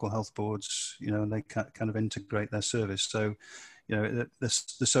 7 local health boards, you know, and they kind of integrate their service. So, you know, the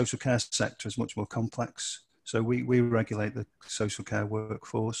social care sector is much more complex. So we regulate the social care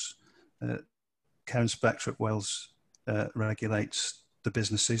workforce. Care Inspectorate Wales regulates the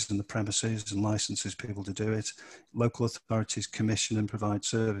businesses and the premises and licenses people to do it. Local authorities commission and provide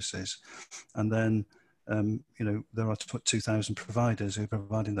services. And then, you know, there are 2,000 providers who are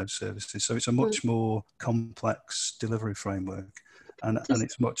providing those services. So it's a much more complex delivery framework, and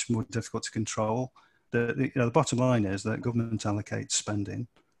it's much more difficult to control. You know, the bottom line is that government allocates spending,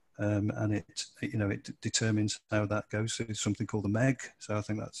 and it determines how that goes. So it's something called the MEG. So I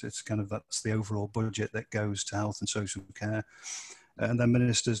think that's the overall budget that goes to health and social care. And then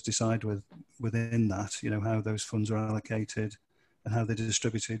ministers decide within that, you know, how those funds are allocated and how they're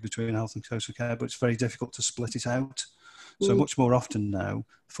distributed between health and social care, but it's very difficult to split it out. So much more often now,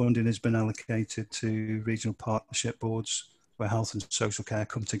 funding has been allocated to regional partnership boards where health and social care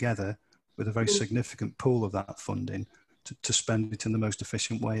come together with a very significant pool of that funding to spend it in the most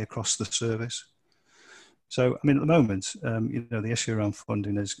efficient way across the service. So, I mean, at the moment, you know, the issue around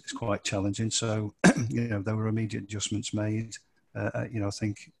funding is quite challenging. So, you know, there were immediate adjustments made. You know, I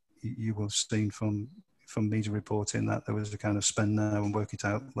think you will have seen from media reporting that there was a kind of spend now and work it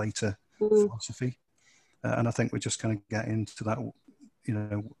out later philosophy. And I think we're just kind of getting to that, you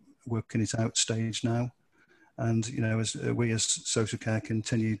know, working it out stage now. And, you know, as we as social care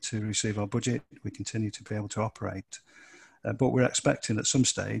continue to receive our budget, we continue to be able to operate. But we're expecting at some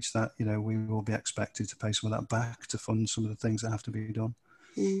stage that, you know, we will be expected to pay some of that back to fund some of the things that have to be done.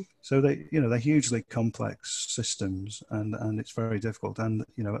 So they, you know, they're hugely complex systems, and it's very difficult. And,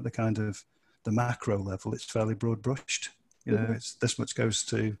 you know, at the kind of the macro level, it's fairly broad brushed. You know, it's this much goes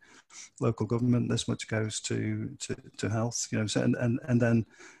to local government, this much goes to health. You know, so, and then,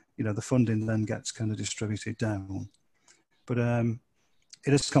 you know, the funding then gets kind of distributed down. But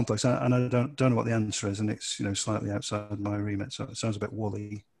it is complex, and I don't know what the answer is, and it's, you know, slightly outside my remit, so it sounds a bit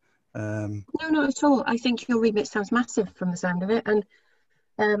woolly. No, not at all. I think your remit sounds massive from the sound of it, and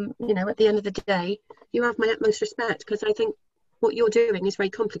you know, at the end of the day, you have my utmost respect, because I think what you're doing is very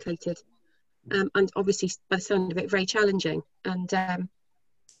complicated, and obviously, by the sound of it, very challenging. And to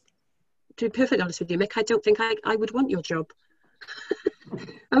be perfectly honest with you, Mick, I don't think I would want your job,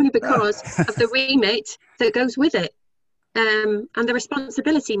 only because of the remit that goes with it, and the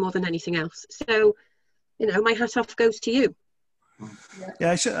responsibility more than anything else. So, you know, my hat off goes to you.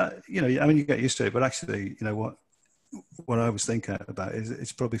 Yeah, you know, I mean, you get used to it, but actually, you know, what I was thinking about is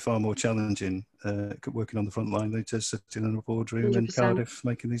it's probably far more challenging working on the front line than it is sitting in a boardroom 100%. In Cardiff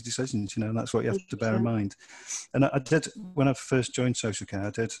making these decisions, you know, and that's what you have 100%. To bear in mind. And I did, when I first joined social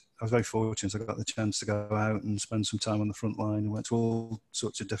care, I was very fortunate. I got the chance to go out and spend some time on the front line and went to all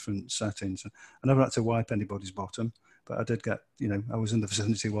sorts of different settings. I never had to wipe anybody's bottom, but I did get, you know, I was in the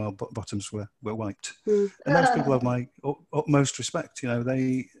vicinity while bottoms were wiped. And those people have my utmost respect. You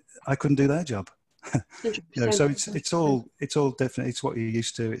know, I couldn't do their job. You know, so it's all different. It's what you're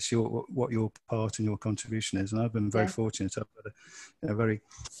used to. It's what your part and your contribution is. And I've been very fortunate. I've had a very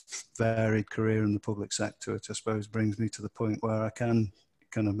varied career in the public sector, which I suppose brings me to the point where I can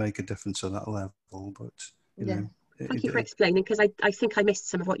kind of make a difference at that level. But you know, thank you for explaining, because I think I missed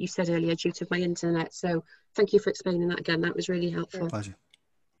some of what you said earlier due to my internet. So thank you for explaining that again. That was really helpful. Pleasure.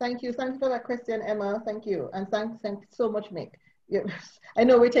 Thank you. Thanks for that question, Emma. Thank you. And thanks so much, Mick. I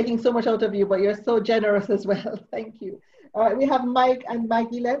know we're taking so much out of you, but you're so generous as well. Thank you. All right, we have Mike and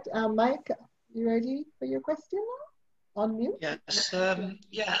Maggie left. Mike, you ready for your question now? On mute? Yes.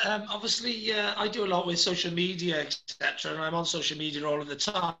 Obviously, I do a lot with social media, etc., and I'm on social media all of the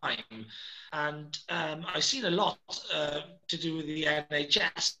time. And I've seen a lot to do with the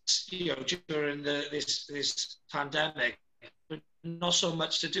NHS, during this pandemic, but not so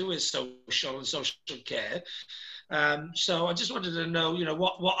much to do with social care. So I just wanted to know,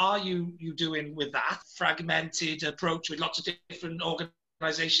 what are you doing with that fragmented approach with lots of different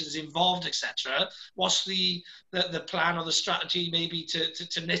organisations involved, etc.? What's the plan or the strategy maybe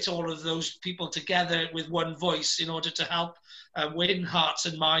to knit all of those people together with one voice in order to help win hearts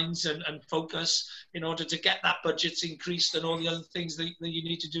and minds and focus in order to get that budget increased and all the other things that you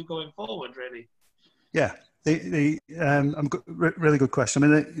need to do going forward, really? Yeah, really good question. I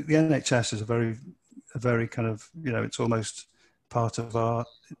mean, the NHS is a very kind of, it's almost part of our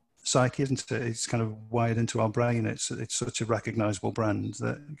psyche, isn't it? It's kind of wired into our brain. It's such a recognisable brand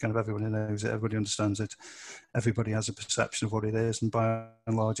that kind of everybody knows it, everybody understands it, everybody has a perception of what it is, and by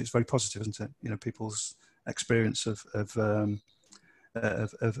and large, it's very positive, isn't it? People's experience of the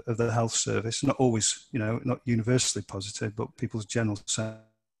health service, not always, not universally positive, but people's general sense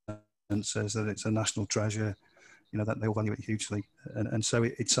says that it's a national treasure, that they all value it hugely. And so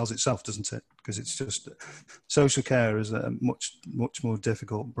it sells itself, doesn't it? Because it's just, social care is a much more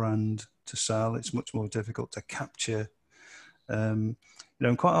difficult brand to sell. It's much more difficult to capture. And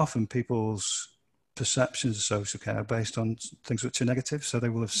quite often people's perceptions of social care are based on things which are negative. So they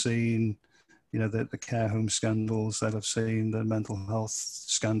will have seen, the care home scandals, they'll have seen the mental health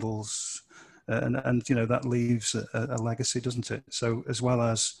scandals, and that leaves a legacy, doesn't it? So as well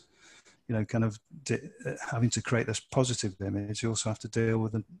as, kind of having to create this positive image, you also have to deal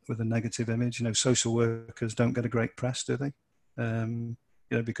with a negative image. Social workers don't get a great press, do they?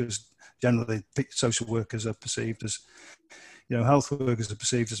 Because generally social workers are perceived as, health workers are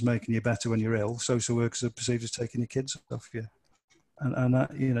perceived as making you better when you're ill. Social workers are perceived as taking your kids off you. And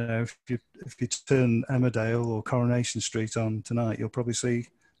that, if you turn Emmerdale or Coronation Street on tonight, you'll probably see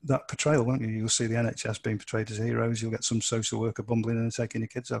that portrayal, won't you? You'll see the NHS being portrayed as heroes. You'll get some social worker bumbling in and taking your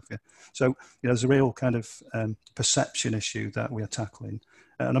kids off you. So, there's a real kind of perception issue that we are tackling.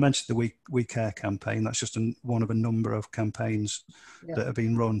 And I mentioned the We Care campaign. That's just one of a number of campaigns that have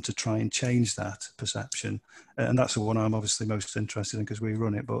been run to try and change that perception. And that's the one I'm obviously most interested in because we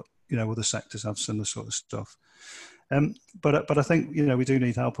run it. But, other sectors have similar sort of stuff. But I think, we do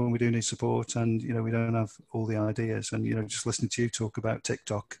need help and we do need support, and, we don't have all the ideas. And, just listening to you talk about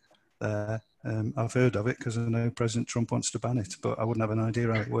TikTok there, I've heard of it because I know President Trump wants to ban it, but I wouldn't have an idea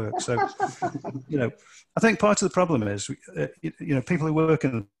how it works. So, I think part of the problem is, people who work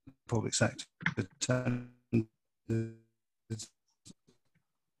in the public sector tend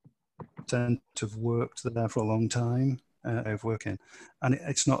to have worked there for a long time. Of working, and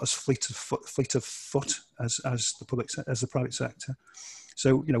it's not as fleet of foot as the private sector.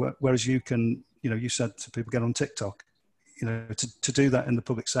 So whereas you can, you said to people get on TikTok, to do that in the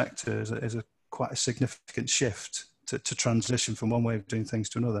public sector is quite a significant shift to transition from one way of doing things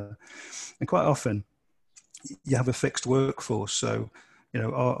to another, and quite often you have a fixed workforce. So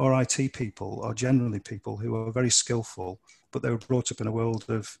our IT people are generally people who are very skillful, but they were brought up in a world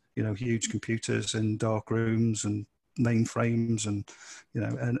of huge computers in dark rooms and mainframes,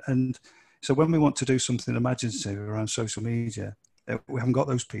 and so when we want to do something imaginative around social media, we haven't got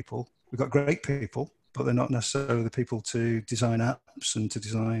those people. We've got great people, but they're not necessarily the people to design apps and to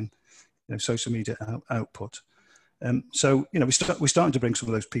design social media output. So we're starting to bring some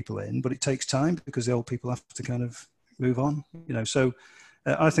of those people in, but it takes time because the old people have to kind of move on. So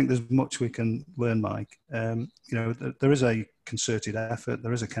I think there's much we can learn, Mike. There is a concerted effort.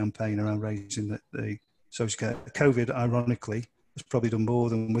 There is a campaign around raising the social care. COVID, ironically, has probably done more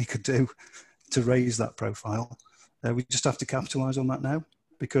than we could do to raise that profile. We just have to capitalise on that now,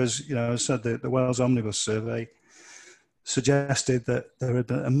 because, as I said, the Wales Omnibus survey suggested that there had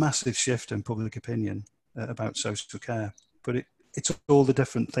been a massive shift in public opinion about social care. But it's all the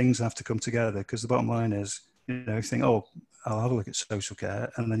different things that have to come together, because the bottom line is, you think, oh, I'll have a look at social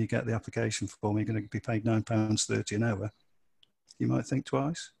care, and then you get the application form, you're going to be paid £9.30 an hour. You might think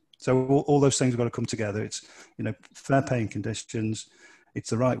twice. So all those things have got to come together. It's, fair paying conditions, it's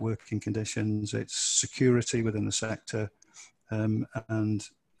the right working conditions, it's security within the sector, and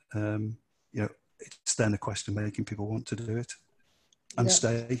it's then a question of making people want to do it and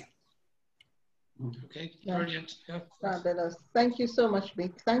stay. Okay, brilliant. Yeah. Fabulous. Thank you so much,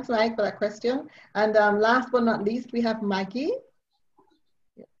 Mick. Thanks, Mike, for that question. And last but not least, we have Maggie.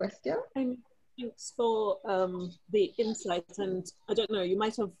 Question? Thanks for the insight. And I don't know, you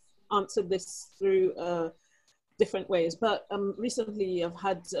might have answered this through different ways, but recently I've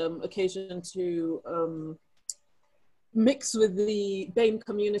had occasion to mix with the BAME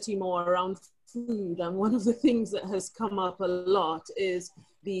community more around food. And one of the things that has come up a lot is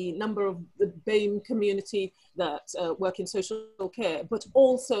the number of the BAME community that work in social care, but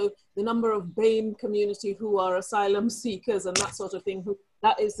also the number of BAME community who are asylum seekers and that sort of thing.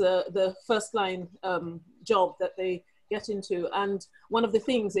 That is the first line job that they get into. And one of the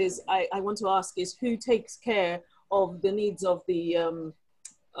things is I want to ask is who takes care of the needs of the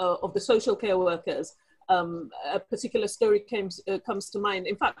social care workers? A particular story comes to mind.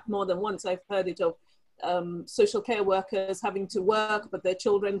 In fact, more than once I've heard it of social care workers having to work, but their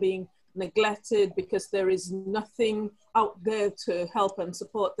children being neglected because there is nothing out there to help and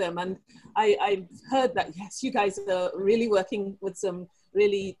support them. And I've heard that, yes, you guys are really working with some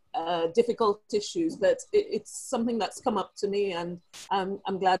really difficult issues, but it's something that's come up to me, and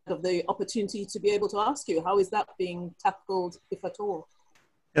I'm glad of the opportunity to be able to ask you, how is that being tackled, if at all?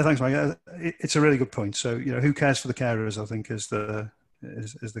 Yeah, thanks, Mike. It's a really good point. So, you know, who cares for the carers, I think, is the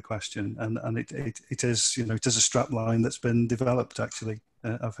question, and it is, you know, it is a strap line that's been developed. Actually,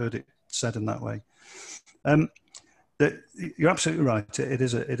 I've heard it said in that way. You're absolutely right. It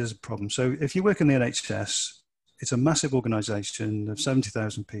is a problem. So, if you work in the NHS, it's a massive organisation of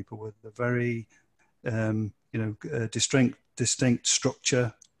 70,000 people with a very, distinct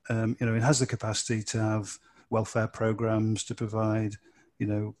structure. You know, it has the capacity to have welfare programmes to provide, you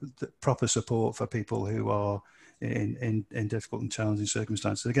know, the proper support for people who are in difficult and challenging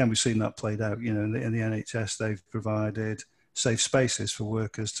circumstances. Again, we've seen that played out. You know, in the NHS, they've provided safe spaces for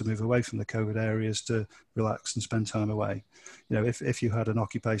workers to move away from the COVID areas to relax and spend time away. You know, if you had an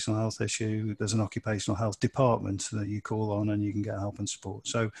occupational health issue, there's an occupational health department that you call on and you can get help and support.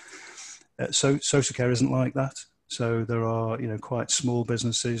 So social care isn't like that. So there are, you know, quite small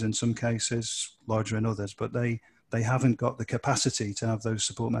businesses in some cases, larger in others, but they haven't got the capacity to have those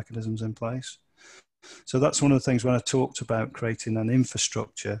support mechanisms in place. So that's one of the things when I talked about creating an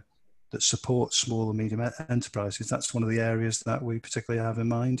infrastructure that supports small and medium enterprises. That's one of the areas that we particularly have in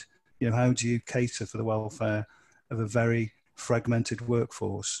mind. You know, how do you cater for the welfare of a very fragmented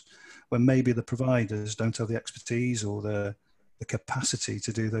workforce when maybe the providers don't have the expertise or the capacity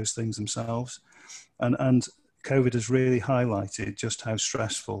to do those things themselves? And COVID has really highlighted just how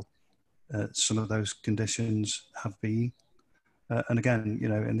stressful some of those conditions have been. And again, you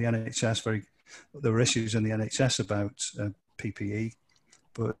know, in the NHS, there were issues in the NHS about PPE,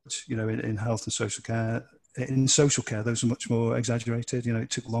 but, you know, in health and social care, those are much more exaggerated. You know, it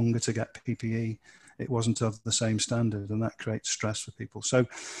took longer to get PPE. It wasn't of the same standard, and that creates stress for people. So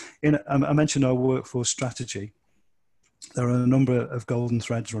I mentioned our workforce strategy. There are a number of golden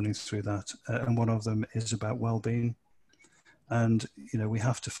threads running through that, and one of them is about well-being. And, you know, we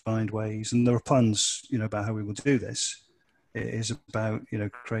have to find ways, and there are plans, you know, about how we will do this. It is about, you know,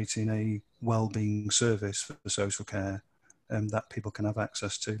 creating a well-being service for social care that people can have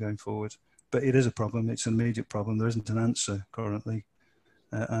access to going forward. But it is a problem. It's an immediate problem. There isn't an answer currently.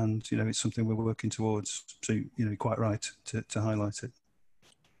 And, you know, it's something we're working towards. So, you know, you're quite right to highlight it.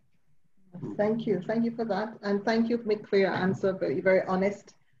 Thank you. Thank you for that. And thank you, Mick, for your answer. Very, very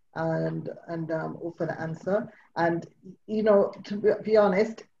honest and open answer. And, you know, to be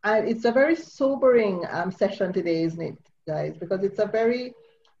honest, it's a very sobering session today, isn't it, guys? Because it's a very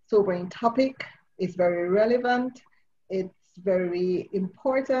sobering topic. It's very relevant. It's very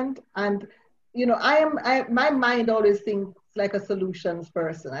important. And, you know, my mind always thinks like a solutions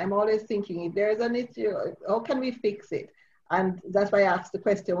person. I'm always thinking, if there's an issue, how can we fix it? And that's why I asked the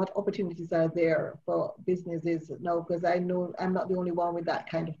question, what opportunities are there for businesses now? Because I know I'm not the only one with that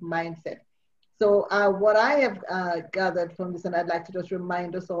kind of mindset. So what I have gathered from this, and I'd like to just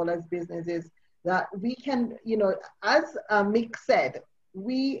remind us all as businesses that we can, you know, as Mick said,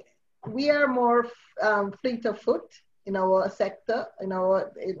 we are more fleet of foot in our sector, in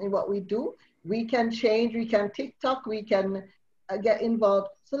what we do. We can change, we can TikTok, we can get involved.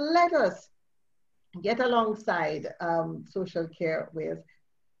 So let us get alongside social care with.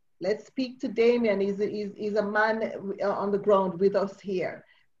 Let's speak to Damien. He's a man on the ground with us here.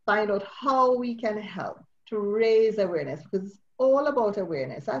 Find out how we can help to raise awareness, because it's all about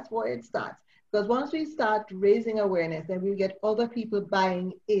awareness. That's where it starts. Because once we start raising awareness, then we get other people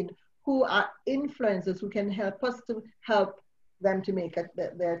buying in who are influencers who can help us to help them to make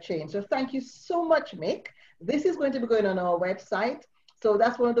their change. So thank you so much, Mick. This is going to be going on our website. So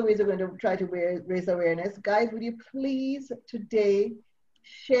that's one of the ways we're going to try to raise awareness. Guys, would you please today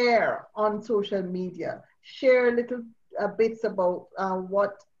share on social media, share little bits about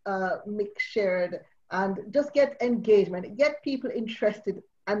what Mick shared, and just get engagement, get people interested,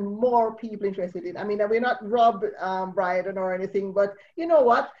 and more people interested in. I mean, we're not Rob Brydon or anything, but you know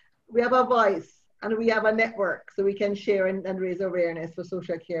what? We have a voice and we have a network, so we can share and raise awareness for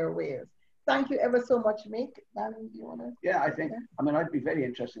social care Wales. Thank you ever so much, Mick. Dan, do you want to? Yeah, I think, I mean, I'd be very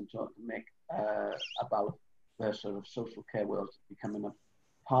interested in talking to Mick about the sort of social care Wales becoming a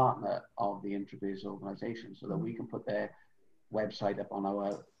partner of the Intrabiz organisation, so that we can put their website up on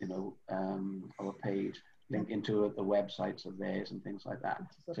our, our page, link into the websites of theirs and things like that,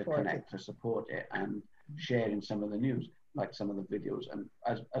 to connect, to support it, and sharing some of the news, like some of the videos. And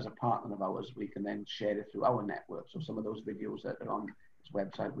as a partner of ours, we can then share it through our network. So some of those videos that are on this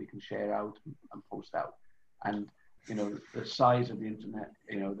website, we can share out and post out. And, the size of the internet,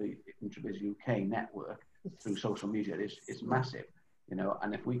 the Intrabiz UK network through social media is massive,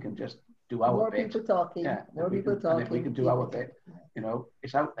 and if we can just do our more bit. People talking, yeah, more people talking. And if we can do our bit,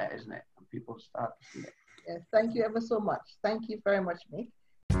 it's out there, isn't it? And people start to see it. Yes, thank you ever so much. Thank you very much, Mick.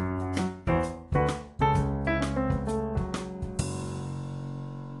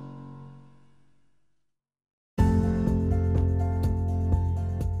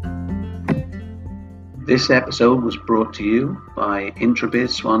 This episode was brought to you by Intrabiz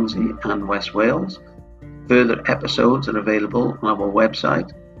Swansea and West Wales. Further episodes are available on our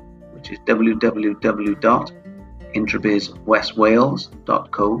website, which is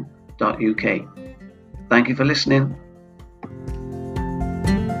www.intrabizwestwales.co.uk. Thank you for listening.